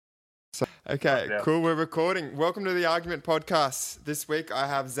Okay, cool. We're recording. Welcome to the Argument Podcast. This week I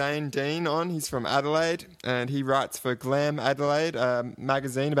have Zane Dean on. He's from Adelaide and he writes for Glam Adelaide, a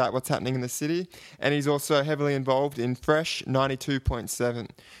magazine about what's happening in the city. And he's also heavily involved in Fresh 92.7.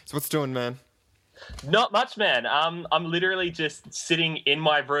 So what's doing, man? Not much, man. I'm literally just sitting in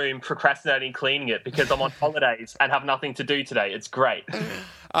my room procrastinating cleaning it because I'm on holidays and have nothing to do today. It's great.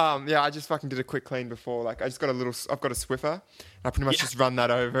 Yeah, I just fucking did a quick clean before. Like, I've got a Swiffer. I pretty much just run that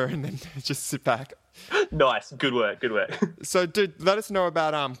over and then just sit back. Nice. Good work. So, dude, let us know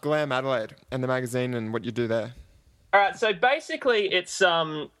about Glam Adelaide and the magazine and what you do there. All right. So basically, it's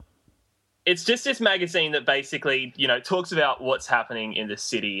just this magazine that basically, talks about what's happening in the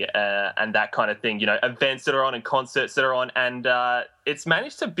city and that kind of thing, events that are on and concerts that are on. And it's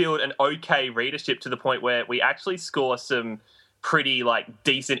managed to build an okay readership to the point where we actually score some pretty,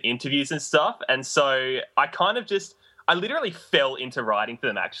 decent interviews and stuff. And so I literally fell into writing for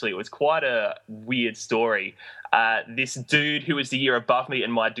them, actually. It was quite a weird story. This dude who was the year above me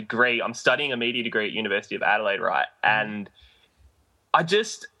in my degree, I'm studying a media degree at University of Adelaide, right? And I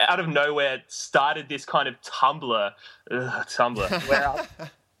just, out of nowhere, started this kind of Tumblr, where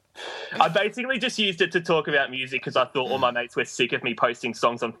I basically just used it to talk about music because I thought all my mates were sick of me posting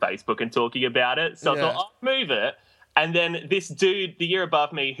songs on Facebook and talking about it. So I thought, I'll move it. And then this dude, the year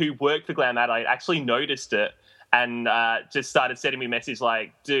above me, who worked for Glam Adelaide, actually noticed it and just started sending me a message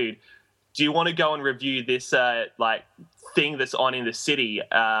like, dude, do you want to go and review this thing that's on in the city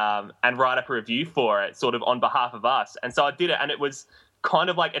and write up a review for it sort of on behalf of us? And so I did it, and it was kind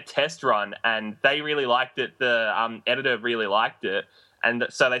of like a test run, and they really liked it. The editor really liked it. And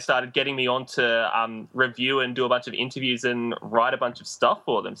so they started getting me on to review and do a bunch of interviews and write a bunch of stuff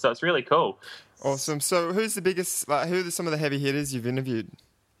for them. So it's really cool. Awesome. So who's the biggest, who are some of the heavy hitters you've interviewed?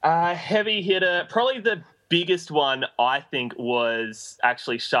 Heavy hitter, probably the biggest one, I think, was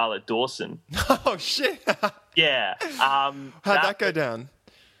actually Charlotte Dawson. Oh, shit. Yeah. How'd that go down?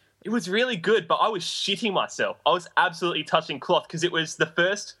 It was really good, but I was shitting myself. I was absolutely touching cloth because it was the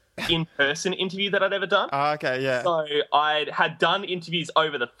first in-person interview that I'd ever done. Oh, okay, yeah. So I had done interviews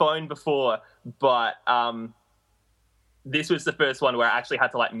over the phone before, but this was the first one where I actually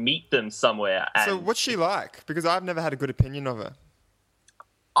had to meet them somewhere. And so what's she like? Because I've never had a good opinion of her.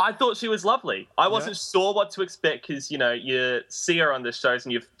 I thought she was lovely. I wasn't sure what to expect because, you see her on the shows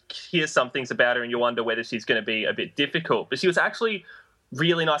and you hear some things about her and you wonder whether she's going to be a bit difficult. But she was actually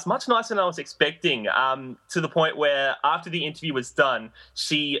really nice, much nicer than I was expecting, to the point where after the interview was done,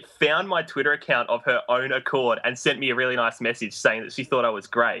 she found my Twitter account of her own accord and sent me a really nice message saying that she thought I was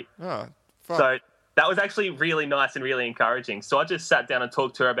great. Oh, fuck. So that was actually really nice and really encouraging. So I just sat down and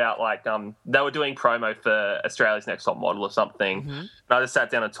talked to her about, they were doing promo for Australia's Next Top Model or something. Mm-hmm. And I just sat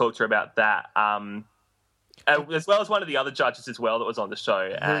down and talked to her about that, as well as one of the other judges as well that was on the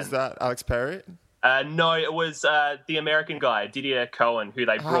show. Who's that, Alex Perry? No, it was the American guy, Didier Cohen, who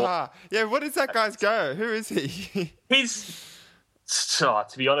they brought. Yeah, what is that guy's go? Who is he? He's, to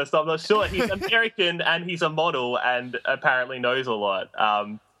be honest, I'm not sure. He's American and he's a model and apparently knows a lot.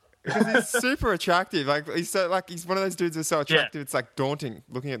 Because he's super attractive. He's one of those dudes who's so attractive, It's daunting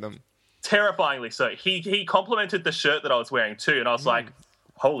looking at them. Terrifyingly so. He complimented the shirt that I was wearing too, and I was like,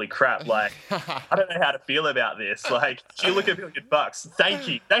 holy crap, I don't know how to feel about this. You look $1 million.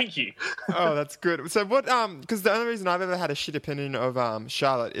 Thank you. Oh, that's good. So what, because the only reason I've ever had a shit opinion of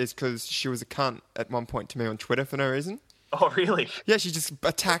Charlotte is because she was a cunt at one point to me on Twitter for no reason. Oh, really? Yeah, she just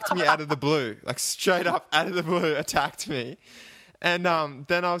attacked me out of the blue. Straight up out of the blue attacked me. And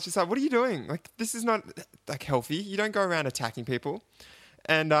then I was just like, what are you doing? This is not, healthy. You don't go around attacking people.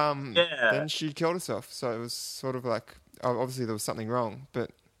 And then she killed herself. So it was sort of obviously there was something wrong.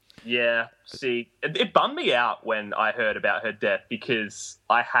 But yeah, see, it bummed me out when I heard about her death because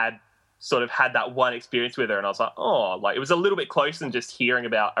I had sort of had that one experience with her. And I was like, it was a little bit closer than just hearing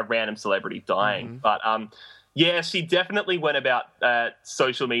about a random celebrity dying. Mm-hmm. But yeah, she definitely went about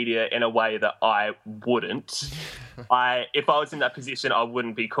social media in a way that I wouldn't. If I was in that position, I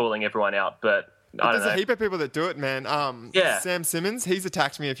wouldn't be calling everyone out, but I don't know. There's a heap of people that do it, man. Sam Simmons, he's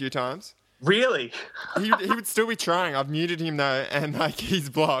attacked me a few times. Really? he would still be trying. I've muted him, though, and he's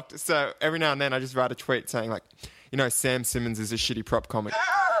blocked. So every now and then I just write a tweet saying, Sam Simmons is a shitty prop comic.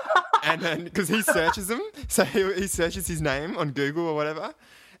 And then, because he searches them, so he searches his name on Google or whatever.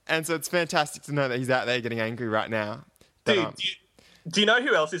 And so it's fantastic to know that he's out there getting angry right now. Dude, do you know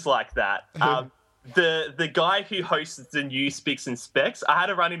who else is like that? The guy who hosts the new Speaks and Specs. I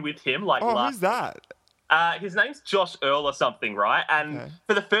had a run-in with him who's that? His name's Josh Earl or something, right? And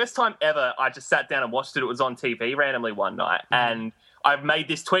for the first time ever, I just sat down and watched it. It was on TV randomly one night. Mm-hmm. And I've made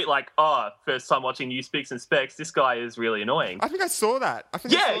this tweet like, oh, first time watching You Speaks and Specs. This guy is really annoying. I think I saw that. I saw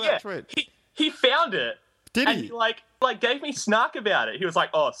that tweet. He found it. Did and he? He like gave me snark about it. He was like,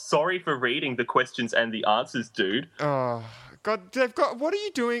 oh, sorry for reading the questions and the answers, dude. Oh, God, they've got... What are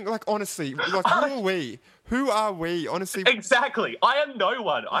you doing? Like, honestly, like, who are we? Who are we? Honestly... Exactly. I am no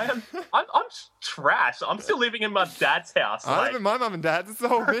one. I'm trash. I'm still living in my dad's house. I live in my mum and dad's. It's the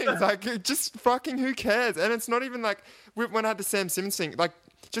whole thing. It's like, just fucking who cares? And it's not even like... When I had the Sam Simmons thing, like,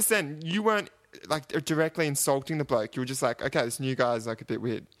 just then, you weren't, like, directly insulting the bloke. You were just like, okay, this new guy's, like, a bit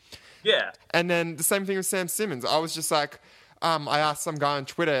weird. Yeah. And then the same thing with Sam Simmons. I was just like... I asked some guy on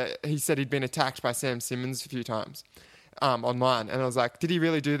Twitter, he said he'd been attacked by Sam Simmons a few times. Online, and I was like, did he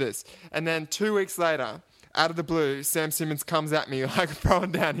really do this? And then 2 weeks later, out of the blue, Sam Simmons comes at me like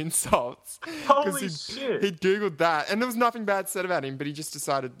throwing down insults. Holy shit. He'd Googled that, and there was nothing bad said about him, but he just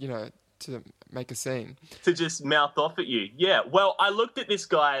decided, to make a scene. To just mouth off at you. Yeah, well, I looked at this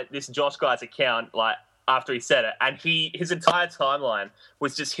Josh guy's account, like, after he said it, and his entire timeline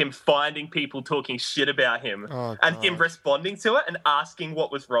was just him finding people talking shit about him and him responding to it and asking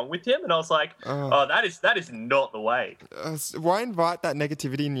what was wrong with him. And I was like, that is not the way. Why invite that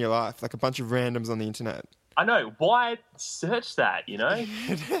negativity in your life, like a bunch of randoms on the internet? I know. Why search that,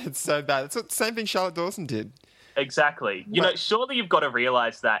 It's so bad. It's the same thing Charlotte Dawson did. Exactly. Surely you've got to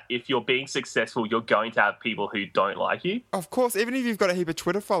realise that if you're being successful, you're going to have people who don't like you. Of course, even if you've got a heap of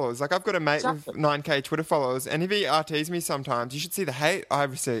Twitter followers. Like, I've got a mate with 9k Twitter followers, and if he RTs me sometimes, you should see the hate I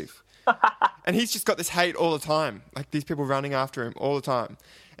receive. And he's just got this hate all the time. Like, these people running after him all the time.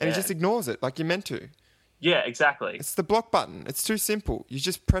 And he just ignores it, like you're meant to. Yeah, exactly. It's the block button. It's too simple. You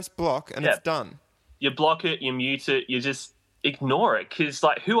just press block, and it's done. You block it, you mute it, you just... ignore it, because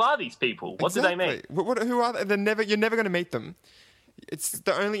like, who are these people? What do they mean? Who are they? You're never going to meet them. It's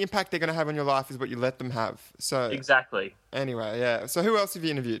the only impact they're going to have on your life is what you let them have. So exactly. Anyway, yeah. So who else have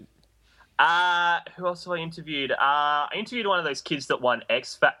you interviewed? Who else have I interviewed? I interviewed one of those kids that won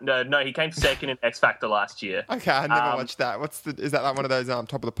X Factor. No, he came second in X Factor last year. Okay, I never watched that. Is that like one of those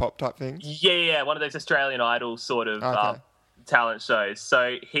top of the pop type things? Yeah, one of those Australian Idol sort of. Talent shows.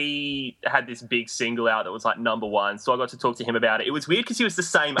 So he had this big single out that was like number one. So I got to talk to him about it. It was weird because he was the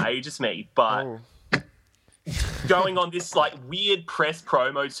same age as me, but going on this like weird press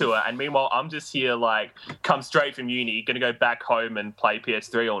promo tour, and meanwhile I'm just here like come straight from uni, gonna go back home and play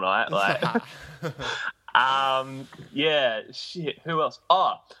PS3 all night. Like, yeah, shit. Who else?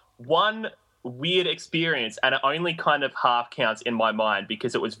 One weird experience, and it only kind of half counts in my mind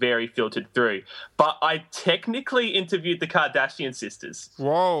because it was very filtered through, but I technically interviewed the Kardashian sisters.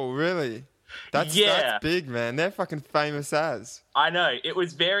 Whoa, really? That's big, man. They're fucking famous as. I know. It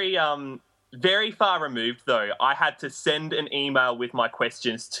was very very far removed, though. I had to send an email with my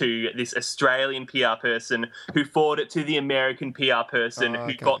questions to this Australian PR person who forwarded it to the American PR person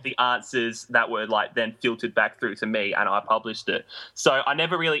who got the answers that were like then filtered back through to me, and I published it. So I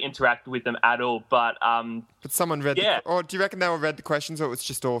never really interacted with them at all. But someone read. Or do you reckon they all read the questions, or it was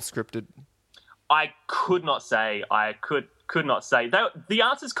just all scripted? I could not say. I could not say. The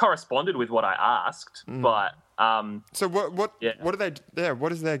answers corresponded with what I asked, but. So what do they? Yeah, what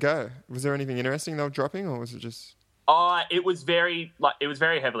does their go? Was there anything interesting they were dropping, or was it just? It was very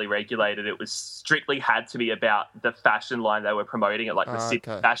heavily regulated. It was strictly had to be about the fashion line they were promoting at like the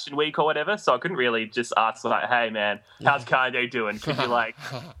Sydney Fashion Week or whatever. So I couldn't really just ask like, "Hey man, how's Kanye doing? Could you like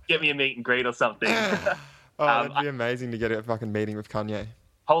get me a meet and greet or something?" That'd be amazing to get a fucking meeting with Kanye.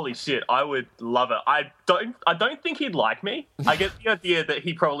 Holy shit, I would love it. I don't think he'd like me. I get the idea that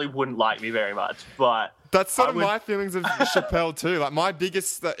he probably wouldn't like me very much, but that's sort of my feelings of Chappelle too. Like my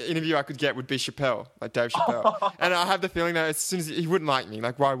biggest interview I could get would be Chappelle, like Dave Chappelle. And I have the feeling that as soon as he wouldn't like me,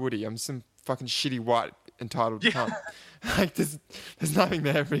 like why would he? I'm some fucking shitty white entitled cunt. Like there's nothing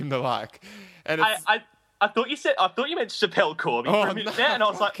there for him to like. And it's, I thought you meant Chappelle Corby for a minute there, and I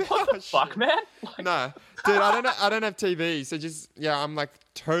was like, what the fuck, man? Like, no, dude, I don't have TV, so just I'm like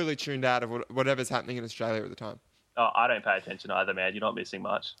totally tuned out of whatever's happening in Australia at the time. Oh, I don't pay attention either, man. You're not missing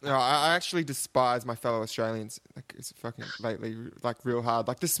much. No, I actually despise my fellow Australians. Like it's fucking lately, like real hard.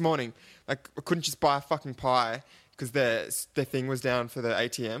 Like this morning, like I couldn't just buy a fucking pie because their thing was down for the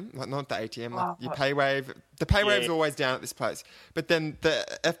ATM. Like not the ATM, like your PayWave. The PayWave's always down at this place, but then the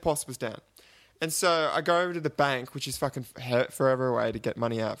FPOS was down. And so I go over to the bank, which is fucking forever away to get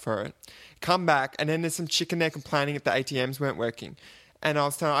money out for it. Come back, and then there's some chick in there complaining that the ATMs weren't working. And I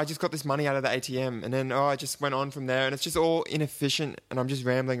was telling her, I just got this money out of the ATM. And then, I just went on from there. And it's just all inefficient. And I'm just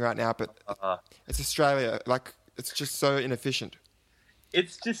rambling right now, but it's Australia. Like, it's just so inefficient.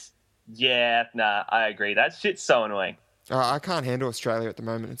 It's just, I agree. That shit's so annoying. I can't handle Australia at the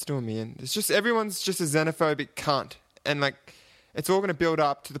moment. It's doing me in. It's just, everyone's just a xenophobic cunt. And like, It's all going to build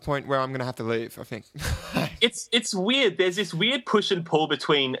up to the point where I'm going to have to leave, I think. It's weird. There's this weird push and pull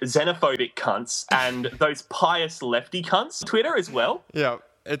between xenophobic cunts and those pious lefty cunts on Twitter as well. Yeah,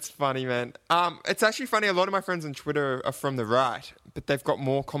 it's funny, man. It's actually funny. A lot of my friends on Twitter are from the right, but they've got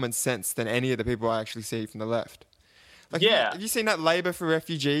more common sense than any of the people I actually see from the left. Like, yeah. Have you seen that Labour for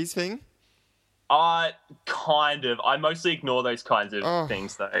Refugees thing? Kind of. I mostly ignore those kinds of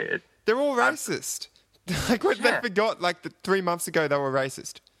things, though. They're all racist. Like, what they forgot, like, 3 months ago, they were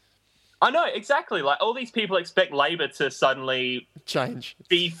racist. I know, exactly. Like, all these people expect Labour to suddenly change,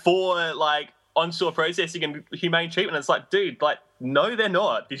 be for, like, onshore processing and humane treatment. It's like, dude, like, no, they're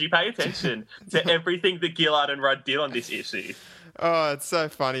not. Did you pay attention to everything that Gillard and Rudd did on this issue? Oh, it's so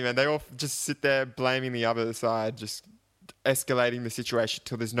funny, man. They all just sit there blaming the other side, just escalating the situation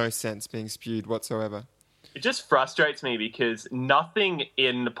till there's no sense being spewed whatsoever. It just frustrates me because nothing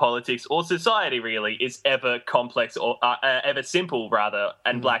in politics or society really is ever complex or ever simple, rather,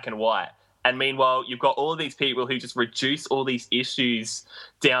 and black and white. And meanwhile, you've got all of these people who just reduce all these issues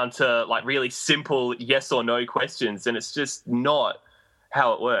down to like really simple yes or no questions, and it's just not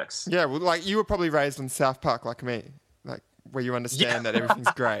how it works. Yeah, well, like you were probably raised on South Park like me, like where you understand that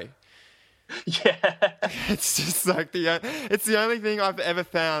everything's grey. Yeah. It's just like it's the only thing I've ever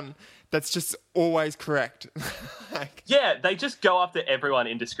found that's just always correct. Yeah, they just go after everyone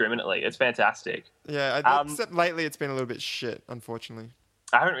indiscriminately. It's fantastic. Yeah, except lately it's been a little bit shit, unfortunately.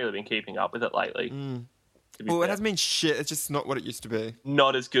 I haven't really been keeping up with it lately. Well, it hasn't been shit. It's just not what it used to be.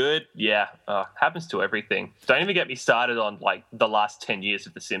 Not as good? Yeah. Happens to everything. Don't even get me started on, like, the last 10 years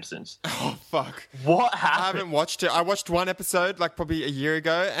of The Simpsons. Oh, fuck. What happened? I haven't watched it. I watched one episode, like, probably a year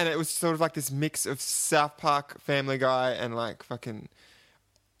ago, and it was sort of like this mix of South Park, Family Guy, and, like, fucking...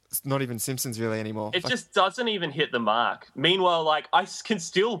 It's not even Simpsons really anymore. It just doesn't even hit the mark. Meanwhile, like, I can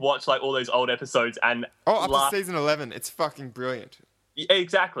still watch, like, all those old episodes and... up to season 11. It's fucking brilliant.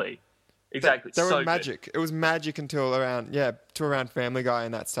 Exactly. They were magic. It was magic until around Family Guy,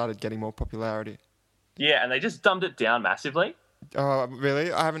 and that started getting more popularity. Yeah, and they just dumbed it down massively. Oh,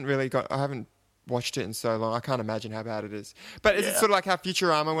 really? I haven't watched it in so long. I can't imagine how bad it is. But is it sort of like how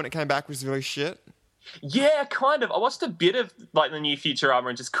Futurama, when it came back, was really shit? Yeah, kind of. I watched a bit of like the new Futurama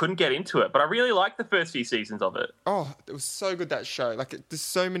and just couldn't get into it, but I really liked the first few seasons of it. Oh, it was so good, that show. Like, there's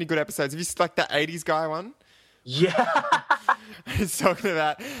so many good episodes. Have you seen, like, that 80s guy one? Yeah. He's talking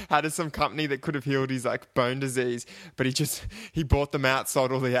about how there's some company that could have healed his, like, bone disease, but he bought them out,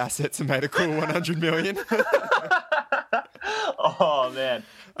 sold all the assets, and made a cool 100 million. Oh, man.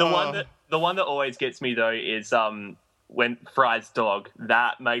 The one that always gets me, though, is when Fry's dog,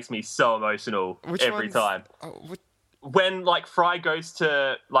 that makes me so emotional every time. When, like, Fry goes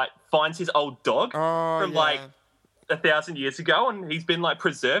to, like, finds his old dog from, like, 1,000 years ago, and he's been, like,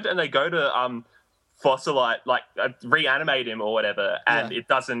 preserved, and they go to fossilite, like, reanimate him or whatever, and it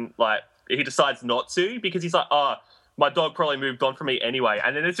doesn't, like, he decides not to because he's like, my dog probably moved on from me anyway.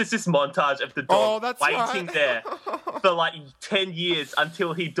 And then it's just this montage of the dog waiting there for like 10 years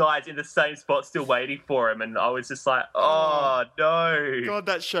until he dies in the same spot, still waiting for him. And I was just like, oh no. God,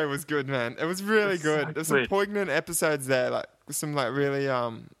 that show was good, man. It was really good. So There's some poignant episodes there, like some like really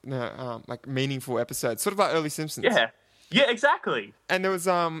like meaningful episodes, sort of like early Simpsons. Yeah, exactly. And there was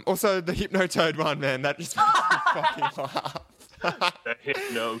also the Hypnotoad one, man. That just made me fucking laugh. The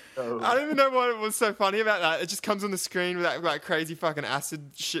Hypnotoad. I don't even know what was so funny about that. It just comes on the screen with that like crazy fucking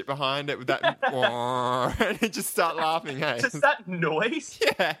acid shit behind it with that, and it just start laughing. Hey, just that noise.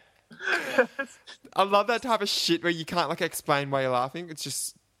 Yeah. I love that type of shit where you can't like explain why you're laughing. It's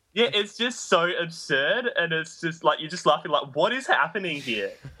just. Yeah, it's just so absurd, and it's just like you're just laughing like, what is happening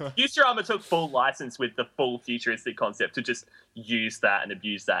here? Futurama took full license with the full futuristic concept to just use that and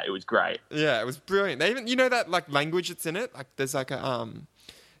abuse that. It was great. Yeah, it was brilliant. They even, that like language that's in it, like there's like a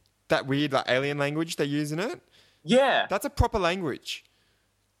that weird like alien language they use in it. Yeah, that's a proper language.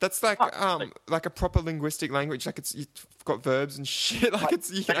 That's like like a proper linguistic language. Like you've got verbs and shit. Like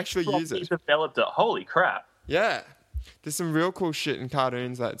you can actually use it. Developed it. Holy crap! Yeah. There's some real cool shit in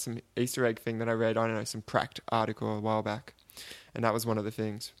cartoons, like some Easter egg thing that I read, I don't know, some cracked article a while back. And that was one of the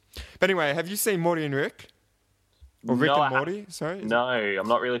things. But anyway, have you seen Morty and Rick? Or Rick and Morty, sorry? No, I'm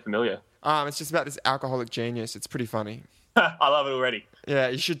not really familiar. It's just about this alcoholic genius. It's pretty funny. I love it already. Yeah,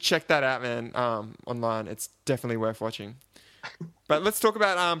 you should check that out, man, online. It's definitely worth watching. But let's talk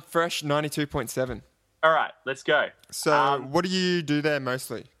about Fresh 92.7. All right, let's go. So what do you do there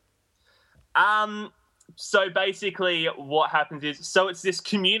mostly? So basically what happens is, it's this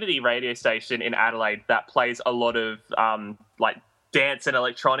community radio station in Adelaide that plays a lot of like dance and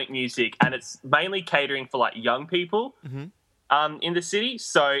electronic music, and it's mainly catering for like young people. Mm-hmm. in the city.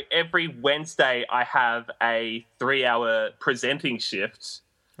 So every Wednesday I have a 3-hour presenting shift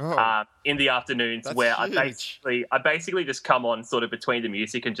in the afternoons where huge. I basically just come on sort of between the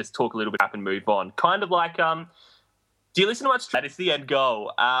music and just talk a little bit up and move on. Kind of like, do you listen to much? That is the end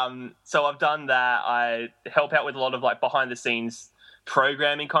goal. So I've done that. I help out with a lot of like behind the scenes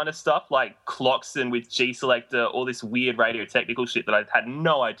programming kind of stuff, like clocks and with G Selector, all this weird radio technical shit that I had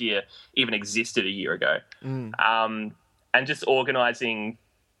no idea even existed a year ago. And just organising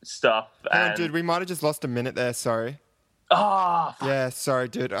stuff. Hang on, dude, we might have just lost a minute there, sorry. Oh, fuck. Yeah, sorry,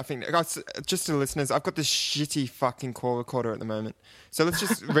 dude. I think, guys, just to the listeners, I've got this shitty fucking call recorder at the moment. So let's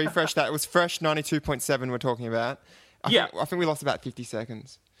just refresh that. It was Fresh 92.7 we're talking about. I think we lost about 50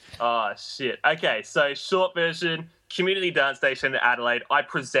 seconds. Oh, shit. Okay, so short version, community dance station in Adelaide. I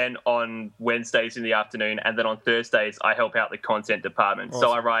present on Wednesdays in the afternoon, and then on Thursdays I help out the content department. Awesome.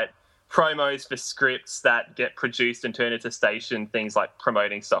 So I write promos for scripts that get produced and turned into station, things like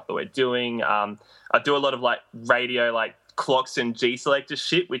promoting stuff that we're doing. I do a lot of like radio, like clocks and G Selector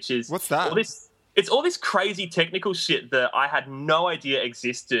shit, which is... What's that? It's all this crazy technical shit that I had no idea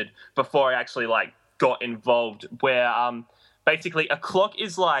existed before I actually like got involved, where basically a clock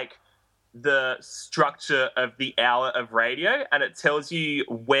is like the structure of the hour of radio, and it tells you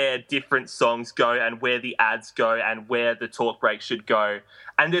where different songs go and where the ads go and where the talk break should go.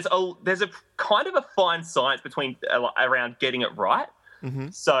 And there's a kind of a fine science between around getting it right. Mm-hmm.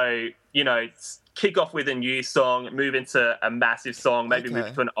 So, you know, kick off with a new song, move into a massive song, maybe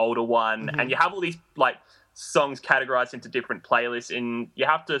move to an older one, and you have all these like songs categorized into different playlists, and you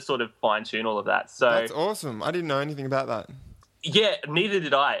have to sort of fine tune all of that. So that's awesome. I didn't know anything about that. Yeah, neither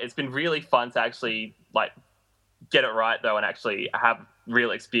did I. It's been really fun to actually like get it right though, and actually have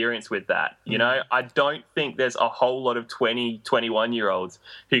real experience with that. You know, I don't think there's a whole lot of 20, 21-year-olds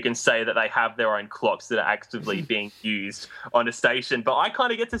who can say that they have their own clocks that are actively being used on a station. But I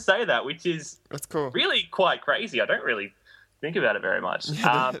kind of get to say that, which is that's cool. Really quite crazy. I don't really think about it very much.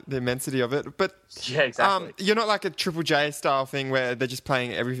 The immensity of it. But yeah, exactly. You're not like a Triple J style thing where they're just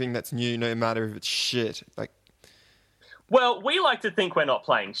playing everything that's new, no matter if it's shit. Like, well, we like to think we're not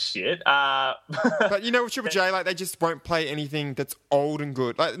playing shit. But you know, with Triple J, like they just won't play anything that's old and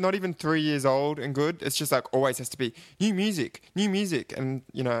good. Like not even 3 years old and good. It's just like always has to be new music, and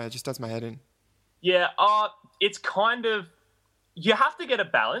you know, it just does my head in. Yeah, it's kind of, you have to get a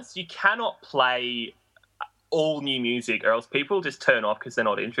balance. You cannot play all new music, or else people just turn off because they're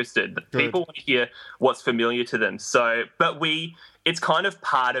not interested. Good. People want to hear what's familiar to them. So, but it's kind of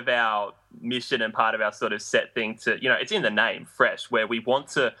part of our mission and part of our sort of set thing to, you know, it's in the name, Fresh, where we want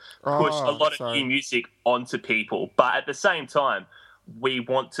to push a lot of new music onto people. But at the same time, we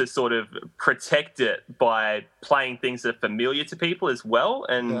want to sort of protect it by playing things that are familiar to people as well.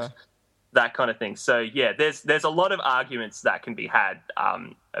 And that kind of thing. So yeah, there's a lot of arguments that can be had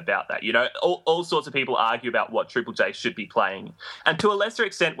about that. You know, all sorts of people argue about what Triple J should be playing, and to a lesser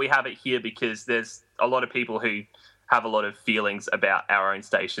extent, we have it here because there's a lot of people who have a lot of feelings about our own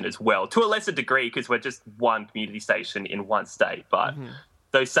station as well. To a lesser degree, because we're just one community station in one state, but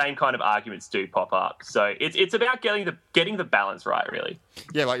those same kind of arguments do pop up. So it's about getting the balance right, really.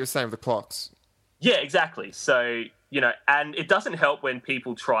 Yeah, like you're saying with the clocks. Yeah, exactly. So, you know, and it doesn't help when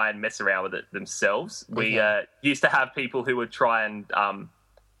people try and mess around with it themselves. We used to have people who would try and,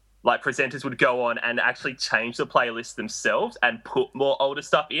 like presenters would go on and actually change the playlist themselves and put more older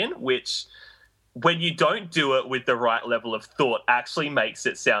stuff in, which when you don't do it with the right level of thought actually makes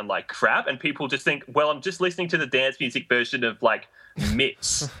it sound like crap. And people just think, well, I'm just listening to the dance music version of like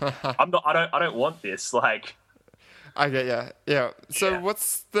Mix. I don't want this. Like, I get yeah. So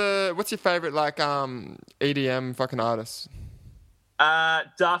what's your favorite like EDM fucking artists?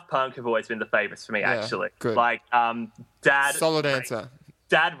 Daft Punk have always been the favorites for me, actually. Good. Like Dad solid answer.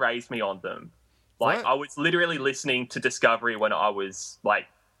 Dad raised me on them. Like what? I was literally listening to Discovery when I was like,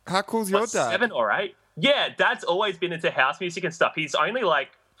 how cool's your dad? 7 or 8. Yeah, Dad's always been into house music and stuff. He's only like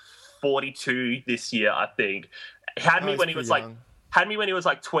 42 this year, I think. Had me when he was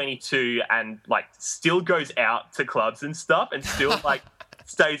like 22 and like still goes out to clubs and stuff and still like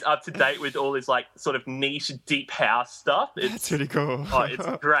stays up to date with all his like sort of niche deep house stuff. That's really cool. Oh, it's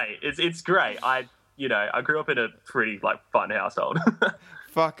great. It's great. I grew up in a pretty like fun household.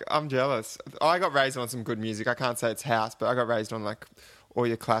 Fuck, I'm jealous. I got raised on some good music. I can't say it's house, but I got raised on like all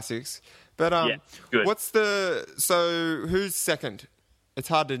your classics. But good. Who's second? It's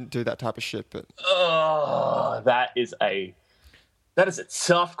hard to do that type of shit, but that is a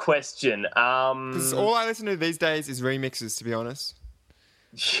tough question. Because all I listen to these days is remixes, to be honest.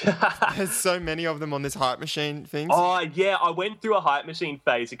 There's so many of them on this hype machine thing. Oh, yeah. I went through a hype machine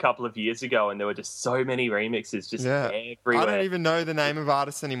phase a couple of years ago, and there were just so many remixes just everywhere. I don't even know the name of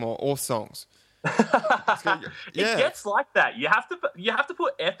artists anymore or songs. It gets like that. You have to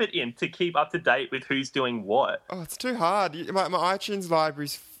put effort in to keep up to date with who's doing what. Oh, it's too hard. My iTunes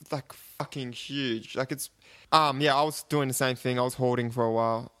library's like fucking huge. Like it's I was doing the same thing. I was hoarding for a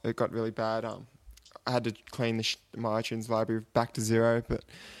while. It got really bad. I had to clean my iTunes library back to zero, but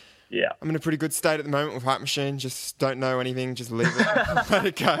yeah, I'm in a pretty good state at the moment with Hype Machine. Just don't know anything. Just leave it. Let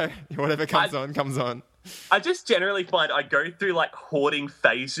it go. Whatever comes on, comes on. I just generally find I go through like hoarding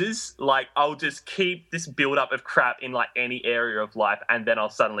phases. Like I'll just keep this build up of crap in like any area of life, and then I'll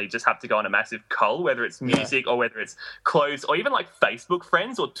suddenly just have to go on a massive cull, whether it's music or whether it's clothes or even like Facebook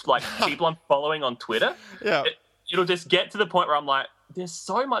friends or like people I'm following on Twitter. Yeah. It'll just get to the point where I'm like, there's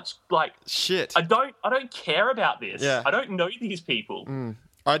so much like shit. I don't care about this. Yeah. I don't know these people.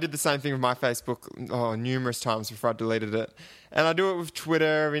 I did the same thing with my Facebook numerous times before I deleted it. And I do it with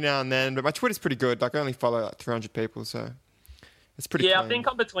Twitter every now and then, but my Twitter's pretty good. Like I only follow like 300 people, so it's pretty clean. I think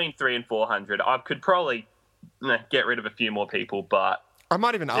I'm between 300 and 400. I could probably get rid of a few more people, but I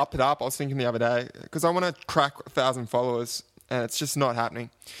might even up it up. I was thinking the other day because I want to crack 1,000 followers, and it's just not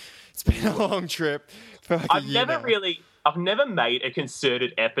happening. It's been a long trip for like a year now. I've never made a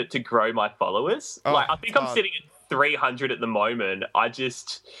concerted effort to grow my followers. I think I'm sitting at 300 at the moment. I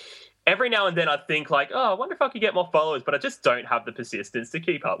just every now and then I think like, I wonder if I could get more followers, but I just don't have the persistence to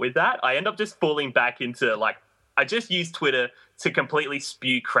keep up with that. I end up just falling back into like, I just use Twitter to completely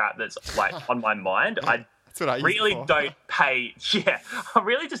spew crap that's like on my mind. That's what I really don't pay. Yeah, I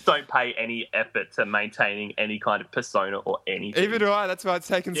really just don't pay any effort to maintaining any kind of persona or anything. Even do I. That's why it's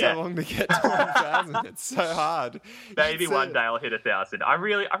taken so long to get to 1,000. It's so hard. Maybe one day I'll hit 1,000. I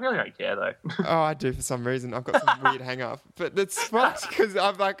really don't care though. Oh, I do for some reason. I've got some weird hang up, but it's fun because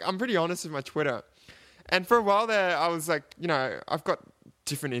I'm pretty honest with my Twitter. And for a while there, I was like, I've got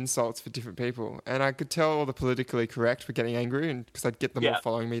different insults for different people, and I could tell all the politically correct were getting angry, and because I'd get them all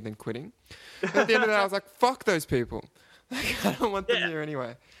following me than quitting. But at the end of the day, I was like, fuck those people. Like, I don't want them here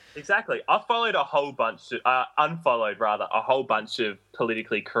anyway. Exactly. I followed unfollowed a whole bunch of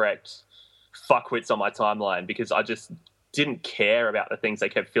politically correct fuckwits on my timeline because I just didn't care about the things they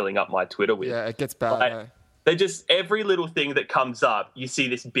kept filling up my Twitter with. Yeah, it gets bad. They just, every little thing that comes up, you see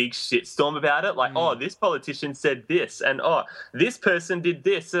this big shitstorm about it. Like, this politician said this, and this person did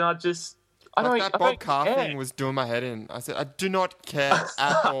this, and that Bob Carr thing was doing my head in. I said, I do not care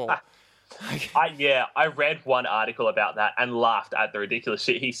at all. I read one article about that and laughed at the ridiculous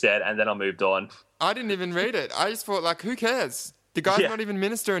shit he said, and then I moved on. I didn't even read it. I just thought, like, who cares? The guy's not even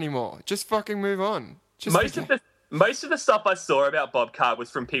minister anymore. Just fucking move on. Most of the stuff I saw about Bob Carr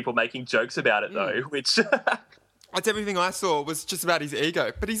was from people making jokes about it, though, which... That's everything I saw was just about his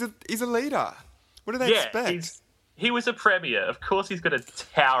ego. But he's a leader. What do they expect? He was a premier. Of course he's got a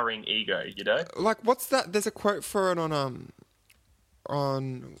towering ego, Like, what's that? There's a quote for it on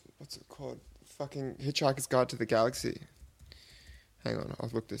what's it called? Fucking Hitchhiker's Guide to the Galaxy. Hang on, I'll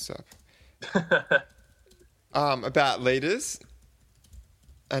look this up. About leaders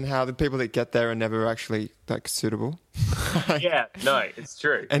and how the people that get there are never actually like suitable. Yeah, no, it's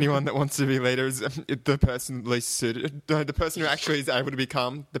true. Anyone that wants to be leader is the person least suited. No, the person who actually is able to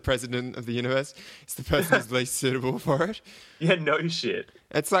become the president of the universe is the person who's least suitable for it. Yeah, no shit.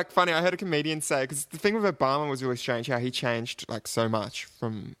 It's like funny. I heard a comedian say, because the thing with Obama was really strange, how he changed like so much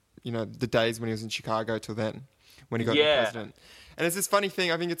from the days when he was in Chicago till then, when he got the president. And it's this funny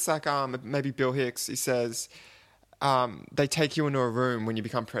thing. I think it's like maybe Bill Hicks. He says. They take you into a room when you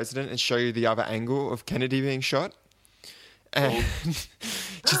become president and show you the other angle of Kennedy being shot. And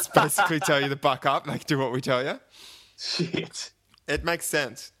just basically tell you to buck up, like do what we tell you. Shit. It makes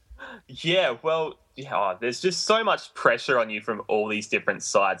sense. Yeah, well, there's just so much pressure on you from all these different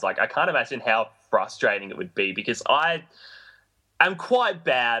sides. Like, I can't imagine how frustrating it would be because I am quite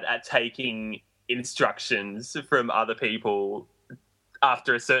bad at taking instructions from other people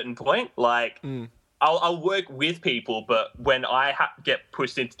after a certain point. Like... I'll work with people, but when I get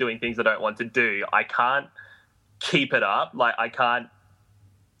pushed into doing things I don't want to do, I can't keep it up. Like, I can't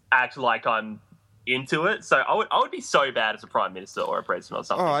act like I'm into it. So I would be so bad as a prime minister or a president or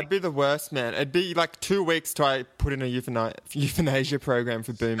something. Oh, I'd be the worst, man. It'd be like 2 weeks till I put in a euthanasia program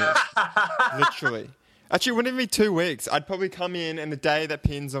for boomers. Literally. Actually, it wouldn't even be 2 weeks. I'd probably come in and the day that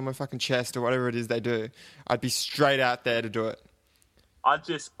pins on my fucking chest or whatever it is they do, I'd be straight out there to do it. I'd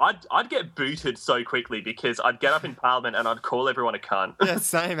get booted so quickly because I'd get up in Parliament and I'd call everyone a cunt. Yeah,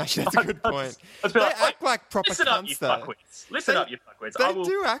 same. Actually, that's a good point. They act like proper listen cunts, though. Listen up, you fuckwits. They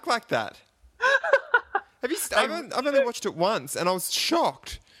do act like that. Have you? I've only watched it once, and I was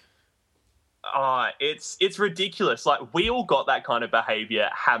shocked. It's ridiculous. Like, we all got that kind of behaviour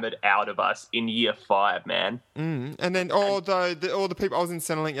hammered out of us in year 5, man. And then all the people, I was in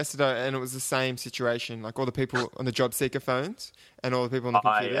Centrelink yesterday, and it was the same situation. Like all the people on the job seeker phones and all the people on the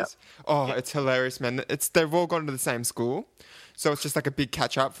computers. Yeah. It's hilarious, man. They've all gone to the same school, so it's just like a big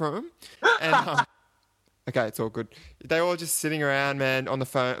catch up for them. And okay, it's all good. They're all just sitting around, man, on the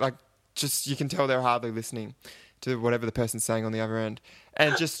phone. Like, just you can tell they're hardly listening to whatever the person's saying on the other end.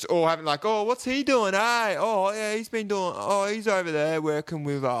 And just all having like, oh, what's he doing? Hey, oh, yeah, he's over there working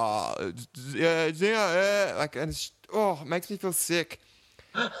with, like, and it's, it makes me feel sick.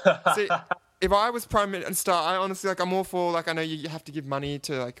 See, if I was Prime Minister, I honestly, like, I'm all for, like, I know you have to give money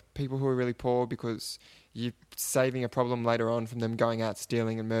to, like, people who are really poor because you're saving a problem later on from them going out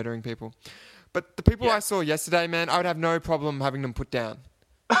stealing and murdering people. But the people I saw yesterday, man, I would have no problem having them put down.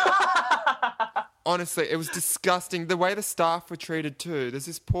 Honestly, it was disgusting. The way the staff were treated too. There's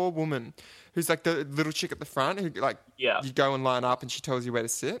this poor woman who's like the little chick at the front who you go and line up and she tells you where to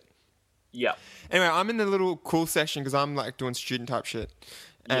sit. Yeah. Anyway, I'm in the little cool section because I'm like doing student type shit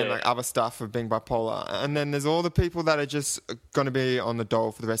and like other stuff of being bipolar. And then there's all the people that are just going to be on the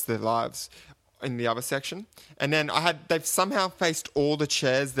dole for the rest of their lives in the other section. And then they've somehow faced all the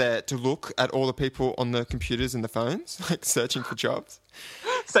chairs there to look at all the people on the computers and the phones, like searching for jobs.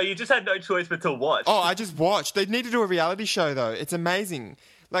 So you just had no choice but to watch. Oh, I just watched. They need to do a reality show, though. It's amazing.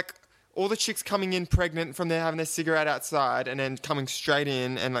 Like, all the chicks coming in pregnant from there having their cigarette outside and then coming straight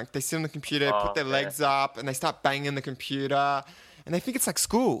in and, like, they sit on the computer, put their legs up, and they start banging the computer. And they think it's like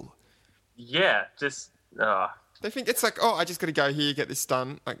school. Yeah, just... They think it's like, I just got to go here, get this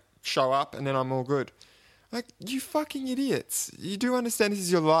done, like, show up, and then I'm all good. Like, you fucking idiots. You do understand this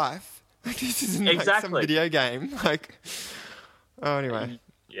is your life. Like, this isn't like some video game. Like... Oh, anyway.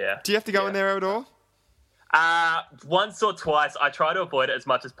 Yeah. Do you have to go in there at all? Once or twice. I try to avoid it as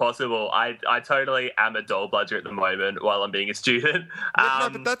much as possible. I totally am a dole bludger at the moment while I'm being a student. No,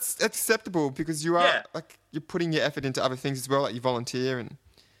 but that's acceptable because you are like you're putting your effort into other things as well. Like you volunteer and.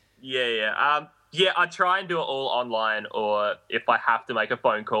 Yeah. I try and do it all online, or if I have to make a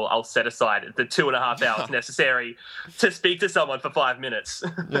phone call, I'll set aside the 2.5 hours necessary to speak to someone for 5 minutes.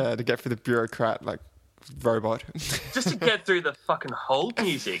 Yeah, to get for the bureaucrat robot. Just to get through the fucking hold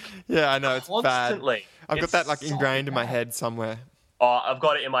music. Yeah, I know, it's constantly. Bad. I've got that like ingrained in my head somewhere. Oh, I've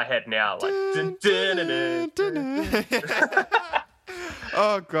got it in my head now. Like,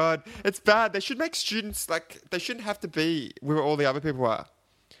 oh God, it's bad. They should make students like they shouldn't have to be where all the other people are.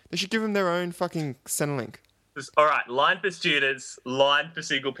 They should give them their own fucking Centrelink. All right, line for students, line for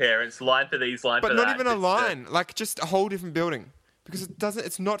single parents, line for these, line for that. But not even a line, like just a whole different building. Because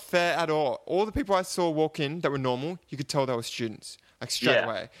it's not fair at all. All the people I saw walk in that were normal, you could tell they were students, like straight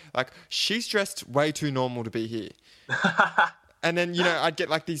away. Like, she's dressed way too normal to be here. And then, I'd get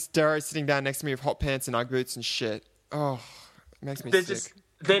like these Darrows sitting down next to me with hot pants and Ugg boots and shit. Oh, it makes me sick.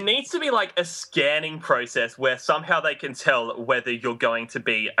 There needs to be like a scanning process where somehow they can tell whether you're going to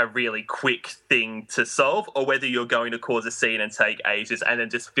be a really quick thing to solve or whether you're going to cause a scene and take ages and then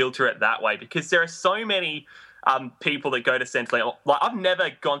just filter it that way. Because there are so many... people that go to Centrelink, like I've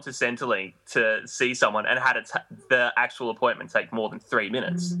never gone to Centrelink to see someone and had the actual appointment take more than 3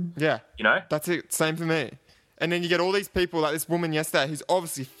 minutes. Yeah, that's it. Same for me. And then you get all these people, like this woman yesterday, who's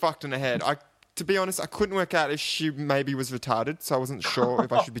obviously fucked in the head. To be honest, I couldn't work out if she maybe was retarded, so I wasn't sure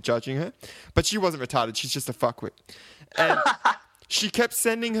if I should be judging her. But she wasn't retarded. She's just a fuckwit. And she kept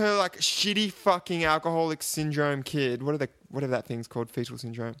sending her like shitty fucking alcoholic syndrome kid. Whatever that thing's called, fetal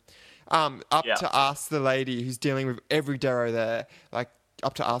syndrome. To ask the lady who's dealing with every Darrow there, like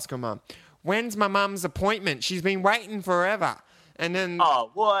up to ask her mum, when's my mum's appointment? She's been waiting forever. And then...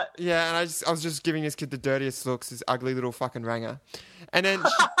 Oh, what? Yeah, and I was just giving this kid the dirtiest looks, this ugly little fucking ranger. And then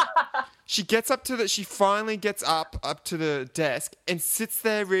she finally gets up to the desk and sits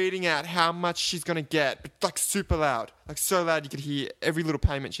there reading out how much she's going to get, but like super loud. Like so loud you could hear every little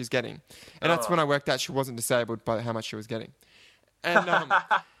payment she's getting. And that's when I worked out she wasn't disabled by how much she was getting. And...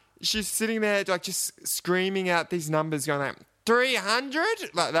 she's sitting there like just screaming out these numbers going like 300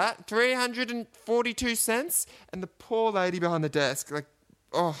 like that 342 cents and the poor lady behind the desk like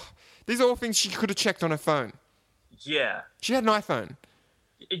these are all things she could have checked on her phone. Yeah, she had an iPhone.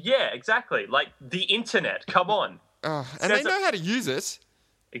 Yeah, exactly, like the internet, come on. And they know how to use it.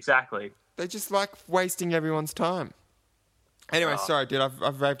 Exactly. They just like wasting everyone's time. Anyway, sorry dude,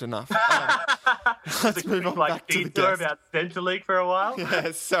 I've raved enough. Let's move on back to the guest. About Centrelink for a while.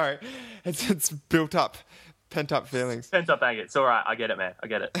 Yeah, sorry. It's built up, pent up feelings. Pent up anger. It's all right. I get it, man. I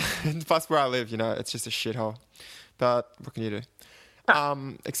get it. Plus, where I live, it's just a shithole. But what can you do?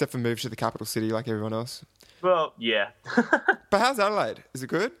 except for move to the capital city like everyone else. Well, yeah. But how's Adelaide? Is it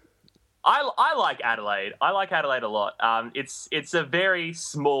good? I like Adelaide. I like Adelaide a lot. It's a very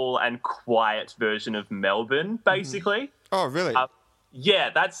small and quiet version of Melbourne, basically. Oh, really? Yeah,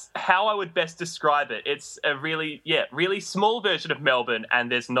 that's how I would best describe it. It's a really small version of Melbourne,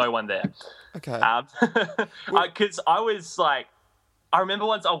 and there's no one there. Okay. Because I remember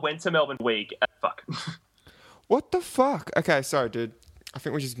once I went to Melbourne week. Fuck. What the fuck? Okay, sorry, dude. I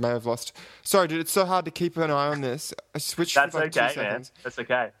think we just may have lost. Sorry, dude. It's so hard to keep an eye on this. I switched. That's for like okay, 2 seconds. man. That's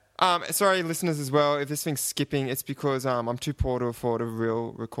okay. Sorry, listeners, as well. If this thing's skipping, it's because I'm too poor to afford a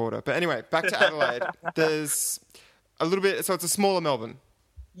real recorder. But anyway, back to Adelaide. There's a little bit. So it's a smaller Melbourne.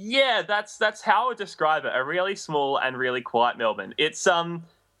 Yeah, that's how I would describe it. A really small and really quiet Melbourne. It's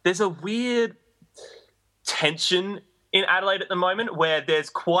there's a weird tension in Adelaide at the moment where there's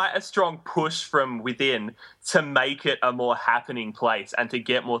quite a strong push from within to make it a more happening place and to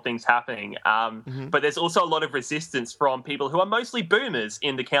get more things happening. But there's also a lot of resistance from people who are mostly boomers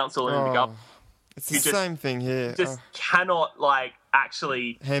in the council and in the government. It's the same thing here. Cannot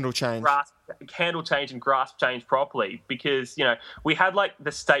actually handle change and grasp change properly, because we had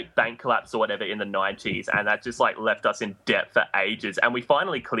the state bank collapse or whatever in the 90s, and that just left us in debt for ages, and we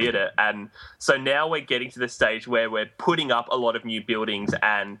finally cleared it. And so now we're getting to the stage where we're putting up a lot of new buildings,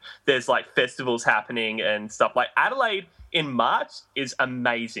 and there's festivals happening and stuff. Adelaide in March is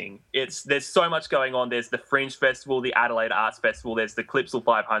amazing. There's so much going on. There's the Fringe Festival, the Adelaide Arts Festival, there's the Clipsal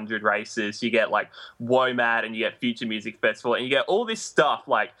 500 races, you get WOMAD, and you get Future Music Festival, and you get all this stuff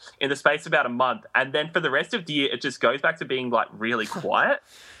in the space of about a month, and then for the rest of the year it just goes back to being really quiet.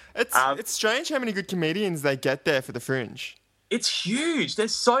 It's strange how many good comedians they get there for the Fringe. It's huge.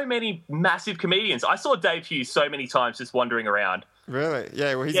 There's so many massive comedians. I saw Dave Hughes so many times just wandering around. Really?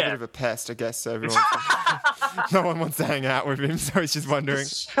 Yeah, well, he's a bit of a pest, I guess, so everyone... no one wants to hang out with him, so he's just wondering.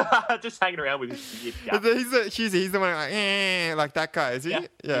 Just hanging around with his weird He's the one like that guy, is he?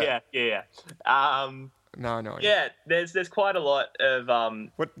 Yeah. No. Yeah, there's quite a lot of...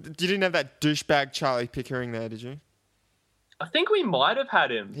 What? You didn't have that douchebag Charlie Pickering there, did you? I think we might have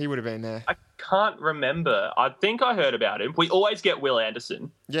had him. He would have been there. I can't remember. I think I heard about him. We always get Will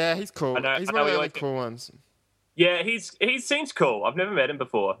Anderson. Yeah, he's cool. He's one of the only cool ones. Yeah, he seems cool. I've never met him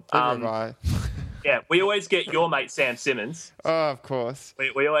before. Neither have I. Yeah, we always get your mate Sam Simmons. Oh, of course.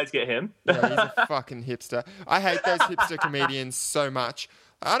 We always get him. Yeah, he's a fucking hipster. I hate those hipster comedians so much.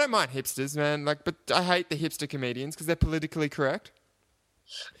 I don't mind hipsters, man. But I hate the hipster comedians because they're politically correct.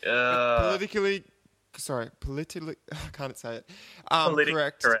 Politically, I can't say it.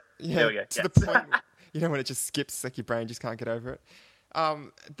 Correct. Yeah, there we go. To the point, when it just skips, your brain just can't get over it.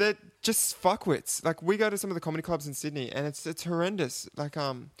 They're just fuckwits. We go to some of the comedy clubs in Sydney, and it's horrendous.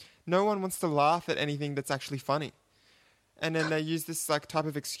 No one wants to laugh at anything that's actually funny, and then they use this type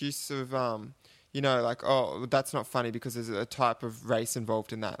of excuse of oh, that's not funny because there's a type of race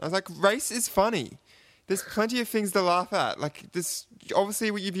involved in that. I was like, race is funny. There's plenty of things to laugh at. This, obviously,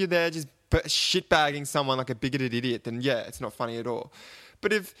 if you're there just shitbagging someone like a bigoted idiot, then yeah, it's not funny at all.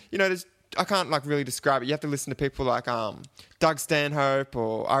 But if I can't really describe it. You have to listen to people like Doug Stanhope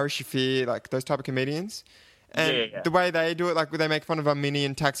or Ari Shaffir, those type of comedians. And the way they do it, they make fun of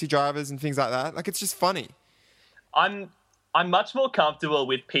Armenian taxi drivers and things like that. It's just funny. I'm much more comfortable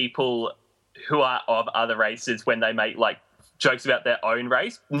with people who are of other races when they make jokes about their own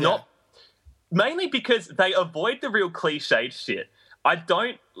race. Not mainly because they avoid the real cliched shit. I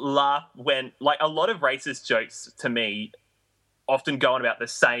don't laugh when a lot of racist jokes to me often go on about the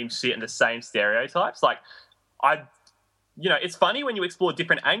same shit and the same stereotypes. It's funny when you explore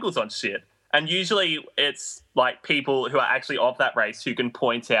different angles on shit. And usually it's people who are actually of that race who can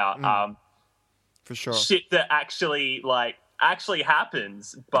point out for sure shit that actually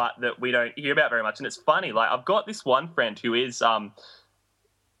happens, but that we don't hear about very much. And it's funny. I've got this one friend who is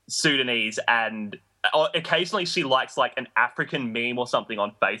Sudanese, and occasionally she likes an African meme or something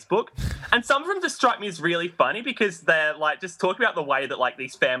on Facebook, and some of them just strike me as really funny because they're just talking about the way that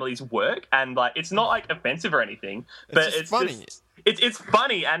these families work, and it's not offensive or anything, but it's funny. It's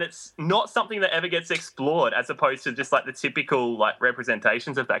funny, and it's not something that ever gets explored, as opposed to just the typical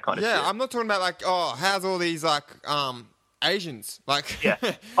representations of that kind of shit. Yeah, I'm not talking about how's all these Asians yeah.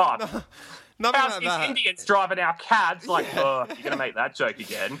 Oh, nothing how's like these that. Indians driving our cabs? Oh, you're gonna make that joke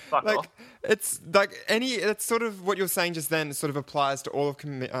again? Fuck off. It's it's sort of what you're saying just then. Sort of applies to all of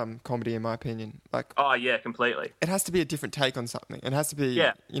comedy, in my opinion. Oh yeah, completely. It has to be a different take on something. It has to be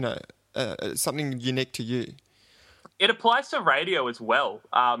something unique to you. It applies to radio as well.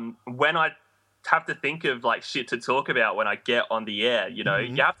 When I have to think of shit to talk about when I get on the air, you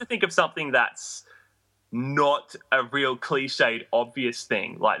have to think of something that's not a real cliched, obvious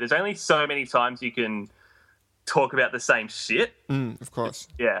thing. Like, there's only so many times you can talk about the same shit. Of course.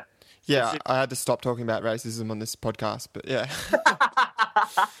 Yeah. Yeah, I had to stop talking about racism on this podcast, but yeah.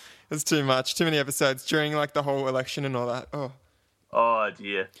 It's too much. Too many episodes during, like, the whole election and all that. Oh,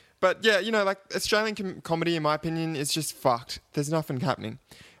 dear. But, yeah, you know, like, Australian comedy, in my opinion, is just fucked. There's nothing happening.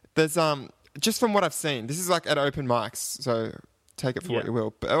 There's, just from what I've seen, this is, like, at open mics, so take it for what you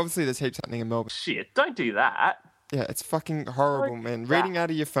will. But obviously there's heaps happening in Melbourne. Shit, don't do that. Yeah, it's fucking horrible, man. Reading out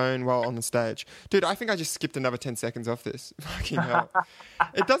of your phone while on the stage. Dude, I think I just skipped another 10 seconds off this. Fucking hell.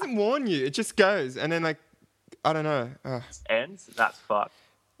 It doesn't warn you. It just goes. And then, like, I don't know. Ends? That's fucked.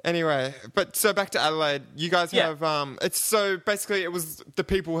 Anyway, but so back to Adelaide. You guys have, it's so basically it was the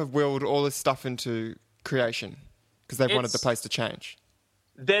people have willed all this stuff into creation because they've wanted the place to change.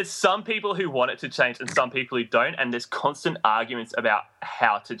 There's some people who want it to change and some people who don't, and there's constant arguments about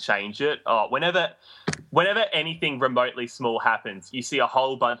how to change it. Whenever anything remotely small happens, you see a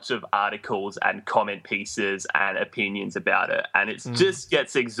whole bunch of articles and comment pieces and opinions about it, and it just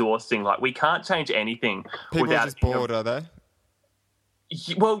gets exhausting. Like, we can't change anything. People are just bored, are they?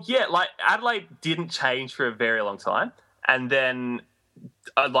 Well, yeah, like, Adelaide didn't change for a very long time, and then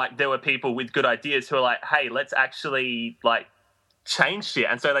like, there were people with good ideas who were like, hey, let's actually, like, change shit.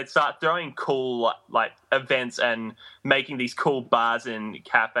 And so they'd start throwing cool, like, events and making these cool bars and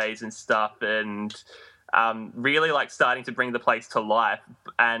cafes and stuff, and really, like, starting to bring the place to life.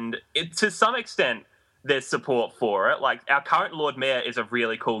 And to some extent, there's support for it. Like, our current Lord Mayor is a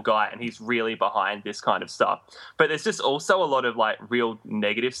really cool guy and he's really behind this kind of stuff. But there's just also a lot of, like, real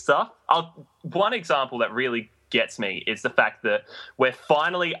negative stuff. One example that really gets me is the fact that we're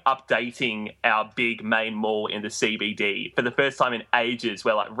finally updating our big main mall in the CBD for the first time in ages.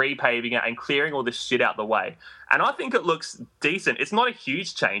 We're, like, repaving it and clearing all this shit out the way. And I think it looks decent. It's not a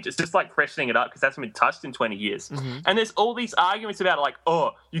huge change. It's just, like, freshening it up because that's been touched in 20 years. Mm-hmm. And there's all these arguments about it, like,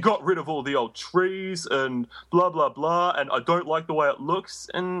 oh, you got rid of all the old trees and blah, blah, blah, and I don't like the way it looks.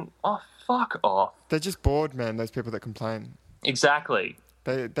 And, oh, fuck off. They're just bored, man, those people that complain. Exactly.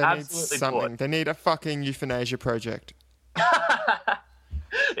 They need something. Bored. They need a fucking euthanasia project.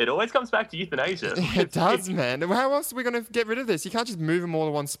 It always comes back to euthanasia. It does, man. How else are we going to get rid of this? You can't just move them all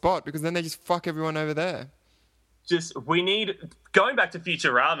to one spot because then they just fuck everyone over there. Going back to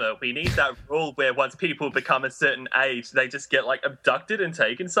Futurama, we need that rule where once people become a certain age, they just get, like, abducted and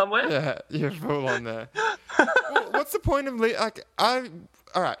taken somewhere. Yeah, you're full on there. What's the point of...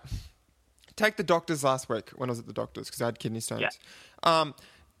 all right. Take the doctors last week when I was at the doctors because I had kidney stones. Yeah.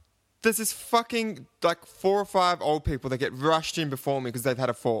 There's this fucking, like, 4 or 5 old people that get rushed in before me because they've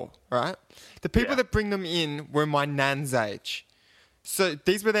had a fall, right? The people that bring them in were my nan's age. So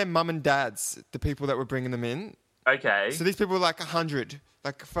these were their mum and dads, the people that were bringing them in. Okay. So these people were like 100,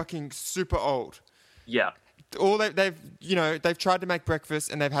 like fucking super old. Yeah. They've tried to make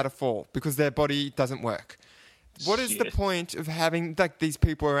breakfast and they've had a fall because their body doesn't work. What is the point of having, like, these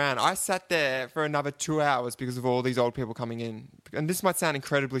people around? I sat there for another 2 hours because of all these old people coming in. And this might sound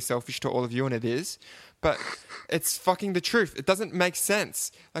incredibly selfish to all of you, and it is, but it's fucking the truth. It doesn't make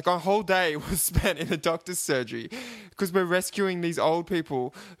sense. Like, our whole day was spent in a doctor's surgery because we're rescuing these old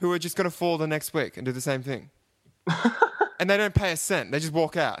people who are just going to fall the next week and do the same thing. And they don't pay a cent. They just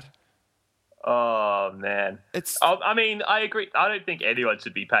walk out. Oh, man. I mean, I agree. I don't think anyone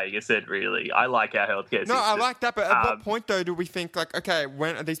should be paying a cent, really. I like our healthcare system. No, I like that, but at what point, though, do we think, like, okay,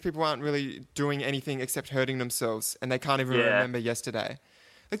 when these people aren't really doing anything except hurting themselves and they can't even remember yesterday?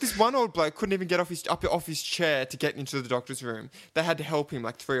 Like, this one old bloke couldn't even get off his chair to get into the doctor's room. They had to help him,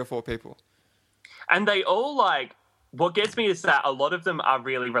 like, 3 or 4 people. And they all, like... What gets me is that a lot of them are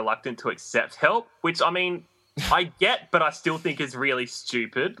really reluctant to accept help, which, I mean, I get, but I still think is really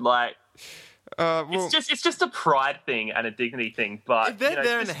stupid. Like... it's just a pride thing and a dignity thing, but they're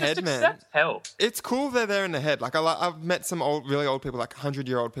there in the head, man. Accept help. It's cool they're there in the head. Like, I've met some really old people, like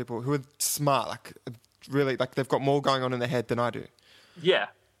 100-year-old people who are smart, like really, like they've got more going on in their head than I do. Yeah,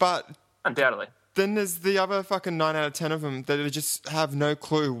 but undoubtedly. Then there's the other fucking 9 out of 10 of them that just have no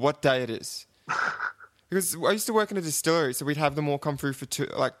clue what day it is. Because I used to work in a distillery, so we'd have them all come through for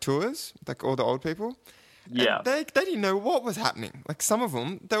tours, like all the old people. Yeah. And they didn't know what was happening. Like, some of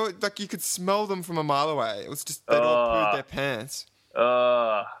them, they were like, you could smell them from a mile away. It was just, they'd all pooed their pants.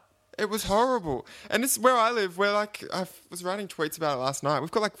 It was horrible. And this is where I live, where, like, I was writing tweets about it last night.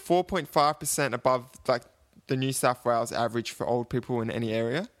 We've got like 4.5% above, like, the New South Wales average for old people in any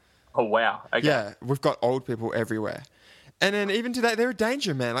area. Oh, wow. Okay. Yeah, we've got old people everywhere. And then even today, they're a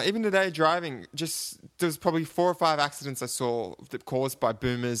danger, man. Like, even today, driving, there was probably 4 or 5 accidents I saw that caused by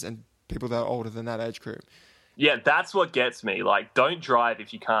boomers and people that are older than that age group. Yeah, that's what gets me. Like, don't drive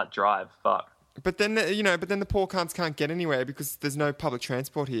if you can't drive. Fuck. But then, the poor cunts can't get anywhere because there's no public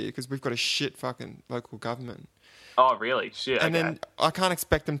transport here because we've got a shit fucking local government. Oh, really? Shit. And okay. then I can't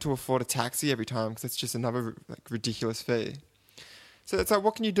expect them to afford a taxi every time because it's just another ridiculous fee. So it's like,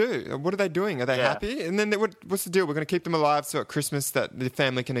 what can you do? What are they doing? Are they happy? And then what's the deal? We're going to keep them alive so at Christmas that the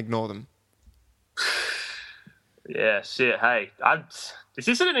family can ignore them. Yeah, shit. Hey, this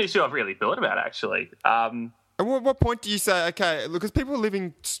isn't an issue I've really thought about, actually. At what point do you say, okay, look, because people are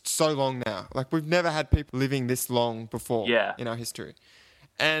living so long now. Like, we've never had people living this long before in our history.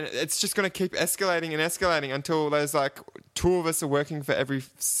 And it's just going to keep escalating and escalating until there's, 2 of us are working for every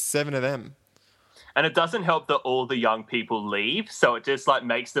 7 of them. And it doesn't help that all the young people leave, so it just,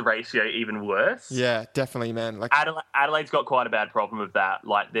 makes the ratio even worse. Yeah, definitely, man. Adelaide's got quite a bad problem with that.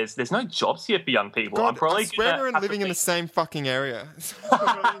 There's no jobs here for young people. God, I swear we're living in the same fucking area. That's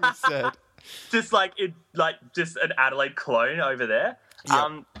what you said. Just just an Adelaide clone over there.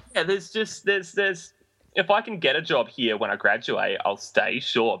 Yep. There's if I can get a job here when I graduate, I'll stay,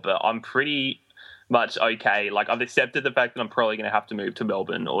 sure, but I'm pretty much okay. I've accepted the fact that I'm probably going to have to move to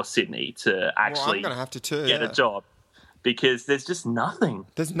Melbourne or Sydney to actually I'm gonna have to too, get a job because there's just nothing.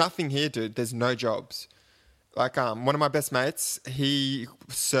 There's nothing here, dude. There's no jobs. One of my best mates, he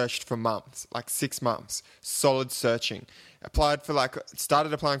searched for months, 6 months, solid searching.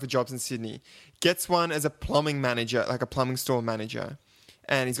 Started applying for jobs in Sydney. Gets one as a plumbing manager, a plumbing store manager.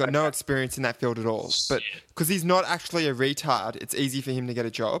 And he's got no experience in that field at all. But because he's not actually a retard, it's easy for him to get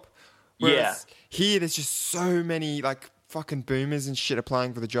a job. Whereas here, there's just so many, fucking boomers and shit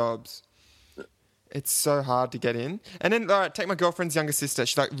applying for the jobs. It's so hard to get in. And then, all right, take my girlfriend's younger sister.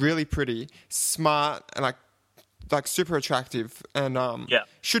 She's, really pretty, smart, and, super attractive. And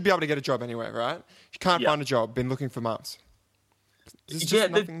should be able to get a job anywhere, right? She can't find a job. Been looking for months. There's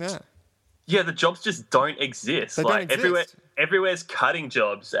just nothing there. Yeah, the jobs just don't exist. They don't exist. Everywhere's cutting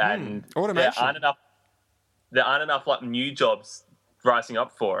jobs, and automation. There aren't enough new jobs rising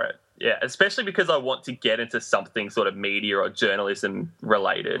up for it. Yeah, especially because I want to get into something sort of media or journalism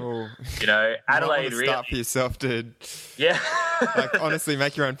related. Ooh. Adelaide really start for yourself, dude. Yeah. Honestly,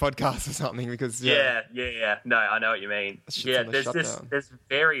 make your own podcast or something because yeah. No, I know what you mean. Yeah, there's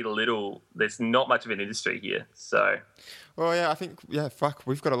very little. There's not much of an industry here, so. Well, yeah, I think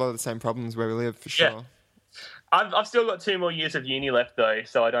we've got a lot of the same problems where we live for sure. Yeah. I've still got 2 more years of uni left though,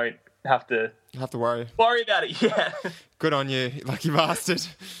 so I don't have to worry about it. Yeah. Good on you, lucky bastard.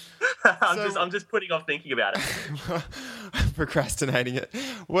 I'm just putting off thinking about it. Procrastinating it.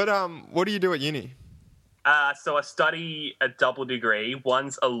 What do you do at uni? So I study a double degree.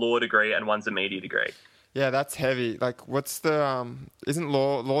 One's a law degree and one's a media degree. Yeah, that's heavy. What's the isn't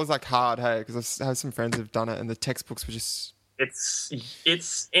law's hard, hey? Because I have some friends who've done it, and the textbooks were just.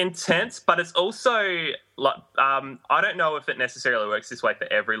 It's intense, but it's also I don't know if it necessarily works this way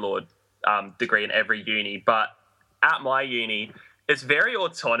for every law degree in every uni, but at my uni, it's very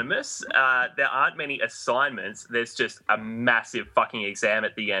autonomous. There aren't many assignments. There's just a massive fucking exam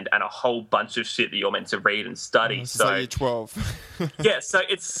at the end and a whole bunch of shit that you're meant to read and study. So year 12. Yeah, so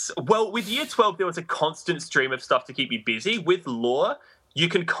with year 12, there was a constant stream of stuff to keep you busy. With law, you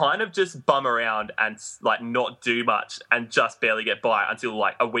can kind of just bum around and not do much and just barely get by until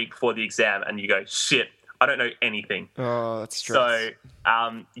a week before the exam, and you go, shit, I don't know anything. Oh, that's stress. So,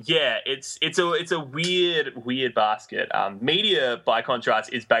 it's a weird basket. Media, by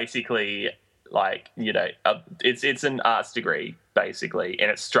contrast, is basically it's an arts degree basically in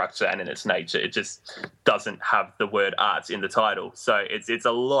its structure and in its nature. It just doesn't have the word arts in the title, so it's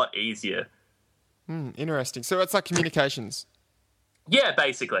a lot easier. Interesting. So it's like communications. Yeah,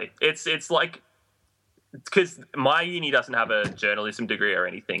 basically, it's because my uni doesn't have a journalism degree or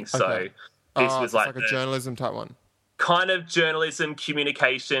anything, so. Okay. This was like a journalism type one. Kind of journalism,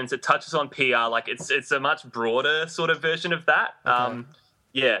 communications. It touches on PR. It's a much broader sort of version of that. Okay.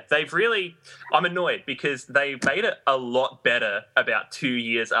 They've really. I'm annoyed because they made it a lot better about 2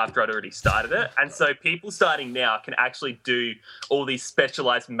 years after I'd already started it, and so people starting now can actually do all these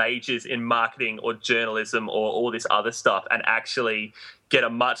specialized majors in marketing or journalism or all this other stuff, and actually get a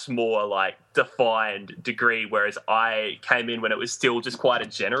much more defined degree, whereas I came in when it was still just quite a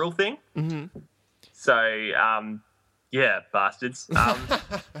general thing. Mm-hmm. So, bastards.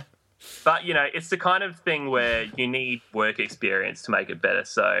 But, it's the kind of thing where you need work experience to make it better.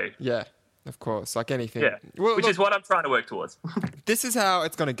 So yeah, of course, like anything. Yeah, which is what I'm trying to work towards. This is how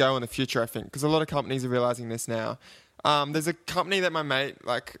it's going to go in the future, I think, because a lot of companies are realizing this now. There's a company that my mate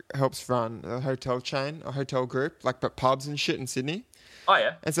helps run, a hotel chain, a hotel group, but pubs and shit in Sydney. Oh,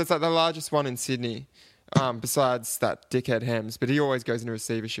 yeah. And so it's the largest one in Sydney, besides that dickhead Hems, but he always goes into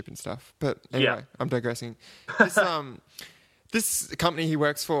receivership and stuff. But anyway, I'm digressing. this company he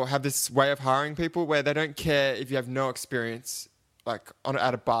works for have this way of hiring people where they don't care if you have no experience, like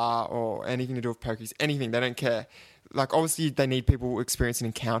at a bar or anything to do with pokies, anything. They don't care. Like, obviously, they need people experienced in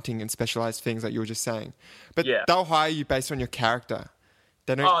accounting and specialized things, like you were just saying. But they'll hire you based on your character.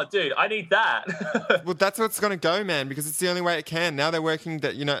 They don't. Oh, dude, I need that. Well, that's what's going to go, man, because it's the only way it can. Now they're working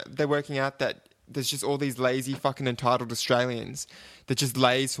out that there's just all these lazy, fucking entitled Australians that just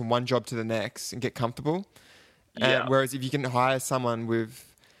laze from one job to the next and get comfortable. Yeah. Whereas if you can hire someone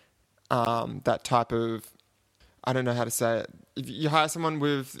with that type of, I don't know how to say it. If you hire someone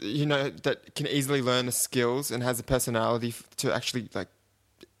with, that can easily learn the skills and has a personality to actually like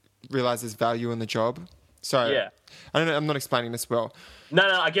realize there's value in the job. So I don't know. I'm not explaining this well. No,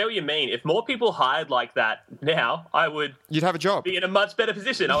 I get what you mean. If more people hired like that now, you'd have a job. Be in a much better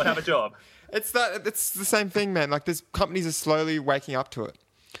position. I would have a job. It's the same thing, man. Like, there's companies are slowly waking up to it.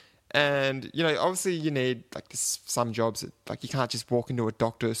 And, obviously you need, like, some jobs that, like, you can't just walk into a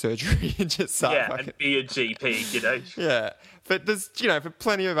doctor's surgery and just start and be a GP, Yeah. But there's, for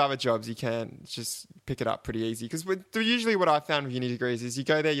plenty of other jobs you can just pick it up pretty easy. Because usually what I found with uni degrees is you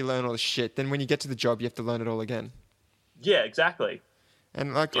go there, you learn all the shit. Then when you get to the job, you have to learn it all again. Yeah, exactly.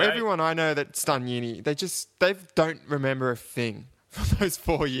 And, like, everyone I know that's done uni, they don't remember a thing from those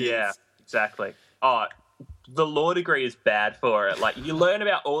 4 years. Yeah, exactly. Oh, the law degree is bad for it. Like, you learn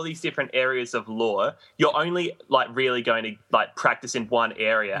about all these different areas of law. You're only, like, really going to, like, practice in one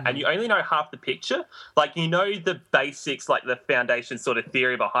area. And you only know half the picture. Like, you know the basics, like, the foundation sort of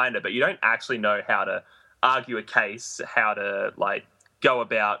theory behind it, but you don't actually know how to argue a case, how to, like, go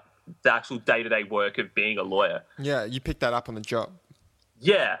about the actual day-to-day work of being a lawyer. Yeah, you pick that up on the job.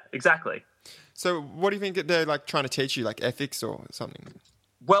 Yeah, exactly. So what do you think they're, like, trying to teach you, like ethics or something?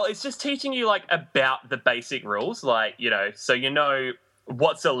 Well, it's just teaching you, like, about the basic rules, like, so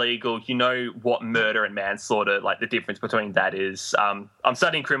what's illegal, what murder and manslaughter, like, the difference between that is. I'm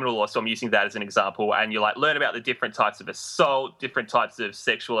studying criminal law, so I'm using that as an example, and you, like, learn about the different types of assault, different types of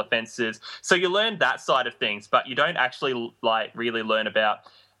sexual offences. So you learn that side of things, but you don't actually, like, really learn about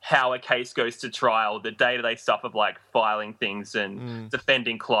how a case goes to trial, the day-to-day stuff of, like, filing things and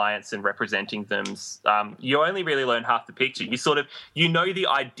defending clients and representing them. You only really learn half the picture. You know the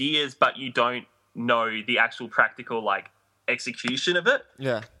ideas, but you don't know the actual practical, like, execution of it.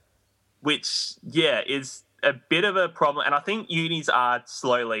 Yeah. Which, is a bit of a problem. And I think unis are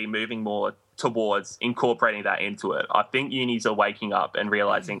slowly moving more towards incorporating that into it. I think unis are waking up and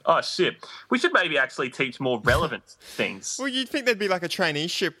realizing, oh shit, we should maybe actually teach more relevant things. Well, you'd think there'd be like a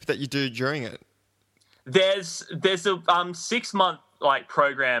traineeship that you do during it. There's a 6-month like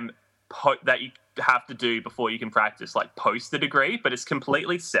program that you have to do before you can practice, like post the degree, but it's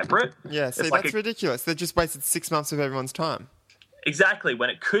completely separate. Yeah, see, that's ridiculous. They just wasted 6 months of everyone's time. Exactly,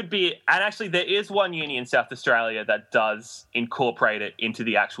 when it could be... And actually, there is one uni in South Australia that does incorporate it into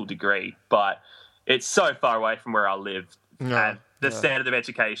the actual degree, but it's so far away from where I live. No, and the standard of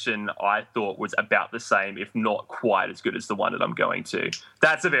education, I thought, was about the same, if not quite as good as the one that I'm going to.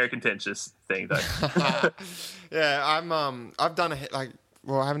 That's a very contentious thing, though. Yeah, I've done I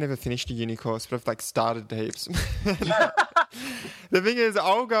haven't ever finished a uni course, but I've, like, started heaps. The thing is,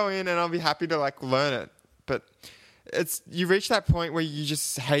 I'll go in and I'll be happy to, like, learn it, but... you reach that point where you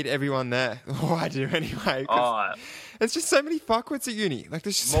just hate everyone there. Oh, I do anyway. It's just so many fuckwits at uni. Like,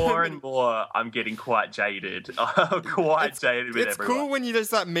 there's just more and more. I'm getting quite jaded. Jaded with everyone. It's cool when you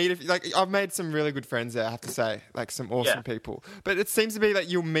just like meet. Like, I've made some really good friends there. I have to say, like, some awesome people. But it seems to be that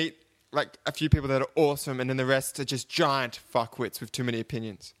you'll meet like a few people that are awesome, and then the rest are just giant fuckwits with too many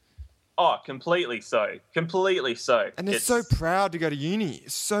opinions. Oh, completely so. Completely so. And they're so proud to go to uni.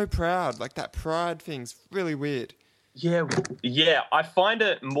 So proud. Like, that pride thing's really weird. Yeah. I find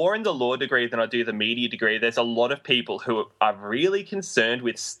it more in the law degree than I do the media degree. There's a lot of people who are really concerned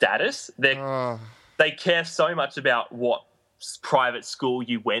with status. They care so much about what private school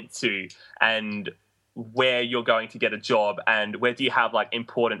you went to and where you're going to get a job and whether you have, like,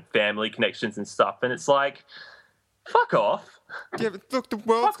 important family connections and stuff. And it's like, fuck off. Yeah, but look, the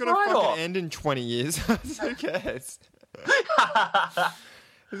world's going to fucking end in 20 years. Who cares?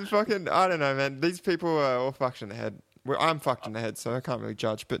 It's fucking, I don't know, man. These people are all fucked in the head. I'm fucked in the head, so I can't really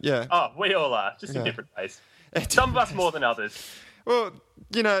judge, but yeah. Oh, we all are, just in different ways. Some of us more than others. Well,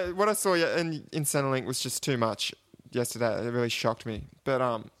 what I saw in Centrelink was just too much yesterday. It really shocked me.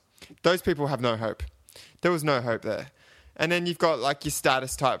 But those people have no hope. There was no hope there. And then you've got, like, your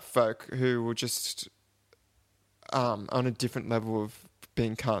status type folk who will just on a different level of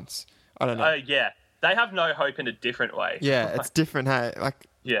being cunts. I don't know. Oh, yeah. They have no hope in a different way. Yeah, it's different, hey? Like,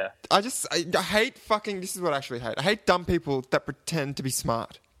 yeah. I hate fucking... This is what I actually hate. I hate dumb people that pretend to be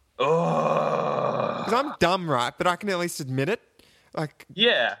smart. Oh. Because I'm dumb, right? But I can at least admit it. Like,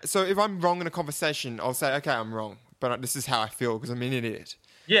 Yeah. so if I'm wrong in a conversation, I'll say, okay, I'm wrong, but this is how I feel because I'm an idiot.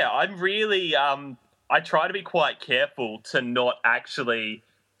 Yeah, I'm really, I try to be quite careful to not actually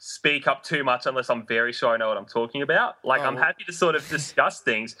speak up too much unless I'm very sure I know what I'm talking about. Like, I'm happy to sort of discuss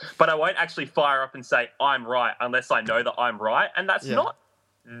things, but I won't actually fire up and say, I'm right, unless I know that I'm right. And that's not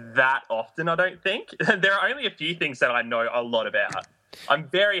that often, I don't think. There are only a few things that I know a lot about. I'm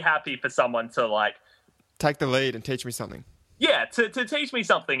very happy for someone to, like... take the lead and teach me something. Yeah, to teach me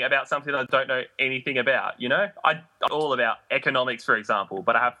something about something I don't know anything about, you know? I'm all about economics, for example,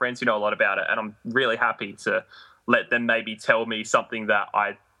 but I have friends who know a lot about it, and I'm really happy to let them maybe tell me something that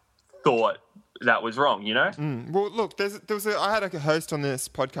I thought that was wrong, you know? Well, look, I had a host on this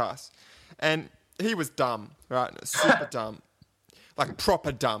podcast, and he was dumb, right? Super dumb. Like,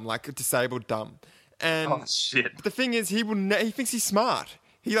 proper dumb, like disabled dumb. And Oh, shit. But the thing is, he thinks he's smart.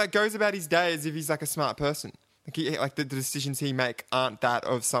 He, like, goes about his day as if he's, like, a smart person. Like the decisions he make aren't that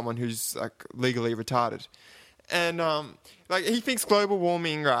of someone who's like legally retarded, and like he thinks global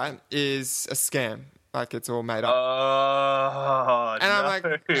warming, right, is a scam, like it's all made up. Oh, and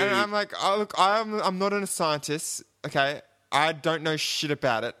I'm like, oh, look, I'm not a scientist, okay? I don't know shit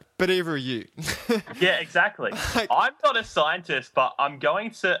about it, but either are you. Yeah, exactly. I'm not a scientist, but I'm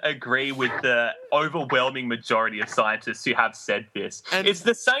going to agree with the overwhelming majority of scientists who have said this. And it's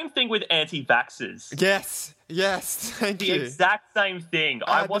the same thing with anti-vaxxers. Yes, thank you. The exact same thing.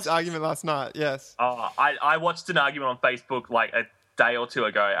 I watched this argument last night, yes. I watched an argument on Facebook like a day or two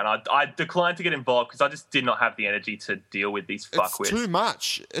ago, and I declined to get involved because I just did not have the energy to deal with these fuckwits. It's too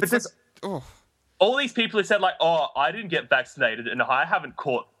much. It's like, all these people who said, like, oh, I didn't get vaccinated and I haven't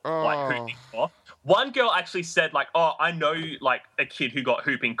caught, like, whooping cough. One girl actually said, like, oh, I know, like, a kid who got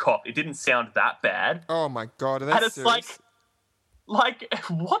whooping cough. It didn't sound that bad. Oh, my God. And it's serious? like,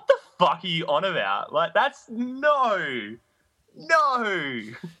 what the fuck are you on about? Like, that's... No.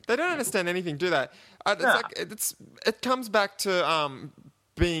 They don't understand anything, do they? It comes back to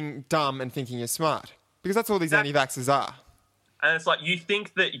being dumb and thinking you're smart. Because that's all these anti-vaxxers are. And it's like, you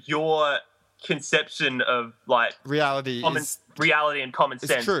think that your conception of like reality and common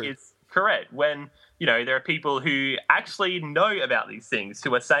sense is correct when, you know, there are people who actually know about these things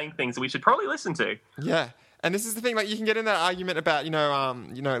who are saying things that we should probably listen to. Yeah. And this is the thing, like, you can get in that argument about, you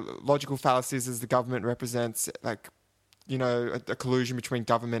know, logical fallacies as the government represents, like, you know, a collusion between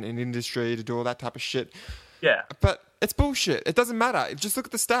government and industry to do all that type of shit. Yeah. But it's bullshit. It doesn't matter. Just look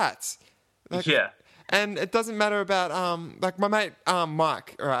at the stats. Like, yeah. And it doesn't matter about, like my mate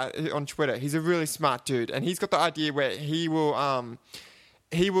Mike, right, on Twitter. He's a really smart dude, and he's got the idea where he will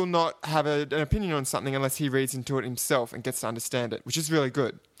not have an opinion on something unless he reads into it himself and gets to understand it, which is really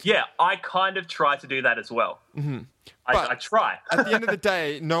good. Yeah, I kind of try to do that as well. Mm-hmm. I try. At the end of the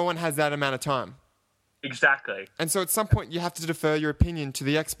day, no one has that amount of time. Exactly. And so at some point, you have to defer your opinion to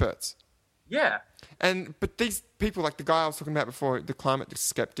the experts. Yeah. But these people, like the guy I was talking about before, the climate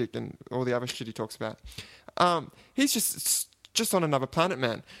skeptic and all the other shit he talks about, he's just on another planet,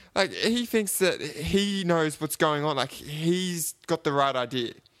 man. Like, he thinks that he knows what's going on. Like, he's got the right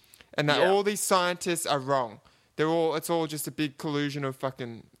idea. And that all these scientists are wrong. It's all just a big collusion of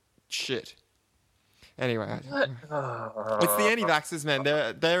fucking shit. Anyway, it's the anti-vaxxers, man.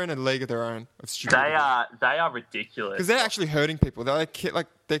 They're in a league of their own of stupidity. They are ridiculous because they're actually hurting people.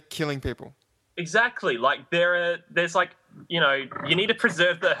 They're killing people. Exactly. Like there's like, you know, you need to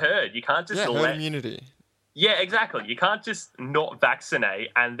preserve the herd. You can't just herd immunity. Yeah, exactly. You can't just not vaccinate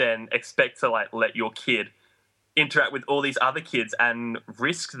and then expect to like let your kid interact with all these other kids and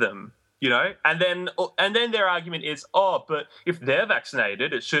risk them. You know, and then their argument is, oh, but if they're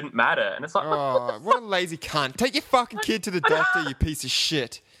vaccinated, it shouldn't matter. And it's like, what a lazy cunt! Take your fucking kid to the doctor, you piece of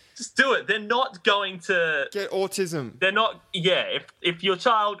shit. Just do it. They're not going to get autism. They're not. Yeah, if your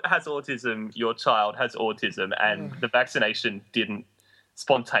child has autism, your child has autism, and the vaccination didn't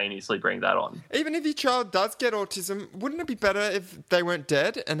spontaneously bring that on. Even if your child does get autism, wouldn't it be better if they weren't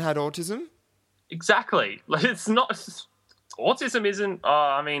dead and had autism? Exactly. Like, it's not. Autism isn't.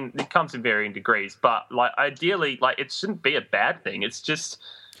 I mean, it comes in varying degrees, but like ideally, like it shouldn't be a bad thing. It's just.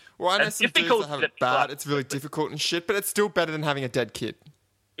 Well, I know some dudes that have it bad. It's really difficult and shit, but it's still better than having a dead kid.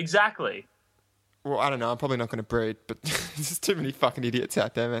 Exactly. Well, I don't know. I'm probably not going to breed, but there's just too many fucking idiots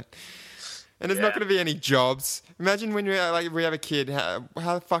out there, man. And there's not going to be any jobs. Imagine when we have a kid. How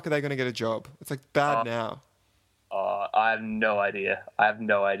the fuck are they going to get a job? It's like bad now. I have no idea.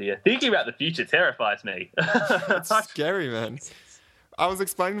 Thinking about the future terrifies me. It's scary, man. I was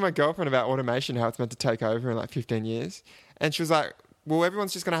explaining to my girlfriend about automation, how it's meant to take over in like 15 years. And she was like, well,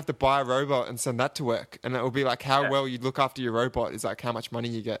 everyone's just going to have to buy a robot and send that to work. And it will be like how well you look after your robot is like how much money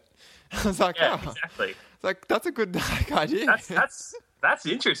you get. I was like, exactly. It's like, that's a good idea. That's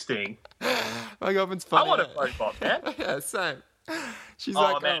interesting. My girlfriend's funny. I want a robot, man. Yeah, same. She's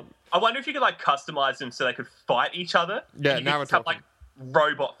man. I wonder if you could like customize them so they could fight each other. Yeah, you now we're have talking. like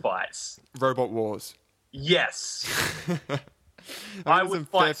robot fights. Robot wars. Yes. I would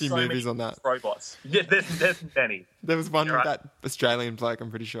fight so movies on that. Robots. Yeah, there's many. There was one with that Australian bloke,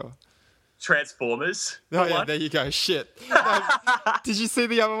 I'm pretty sure. Transformers. Oh yeah, there you go. Shit. No, did you see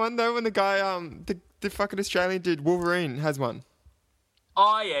the other one though? When the guy, the fucking Australian dude, Wolverine has one.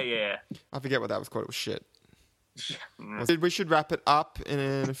 Oh yeah. I forget what that was called. It was shit. We should wrap it up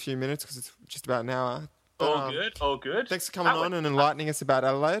in a few minutes because it's just about an hour. But, all good. Thanks for coming on and enlightening us about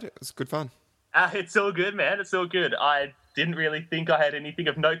Adelaide. It was good fun. It's all good, man. It's all good. I didn't really think I had anything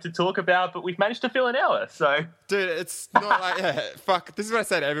of note to talk about, but we've managed to fill an hour, so... Dude, it's not like... fuck. This is what I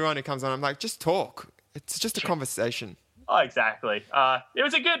say to everyone who comes on. I'm like, just talk. It's just a conversation. Oh, exactly. It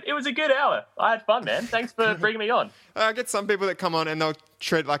was a good hour. I had fun, man. Thanks for bringing me on. I get some people that come on and they'll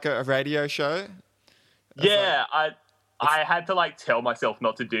treat like a radio show. Yeah, like, I had to like tell myself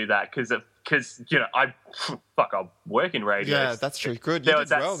not to do that because I work in radio. Yeah, that's true. Good. You did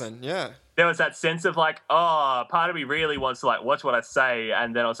well then. Yeah. There was that sense of like, oh, part of me really wants to like watch what I say,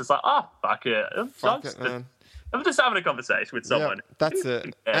 and then I was just like, oh, fuck it. Man. I'm just having a conversation with someone. Yeah, that's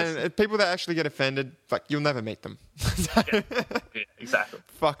it. And people that actually get offended, like, you'll never meet them. Yeah, exactly.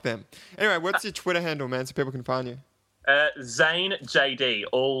 Fuck them. Anyway, what's your Twitter handle, man, so people can find you? Zane JD,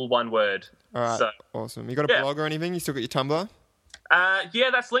 all one word. All right, awesome. You got a blog or anything? You still got your Tumblr? Yeah,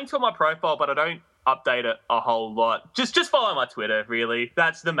 that's linked to my profile, but I don't update it a whole lot. Just follow my Twitter, really.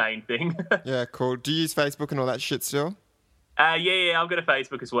 That's the main thing. Yeah, cool. Do you use Facebook and all that shit still? Yeah, I've got a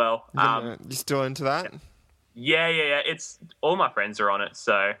Facebook as well. You still into that? Yeah. It's all my friends are on it,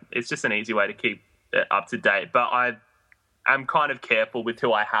 so it's just an easy way to keep it up to date. But I'm kind of careful with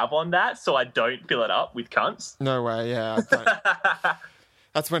who I have on that, so I don't fill it up with cunts. No way, yeah.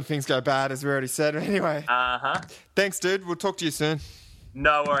 That's when things go bad, as we already said. Anyway. Thanks, dude. We'll talk to you soon.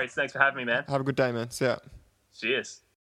 No worries. Thanks for having me, man. Have a good day, man. See ya. Cheers.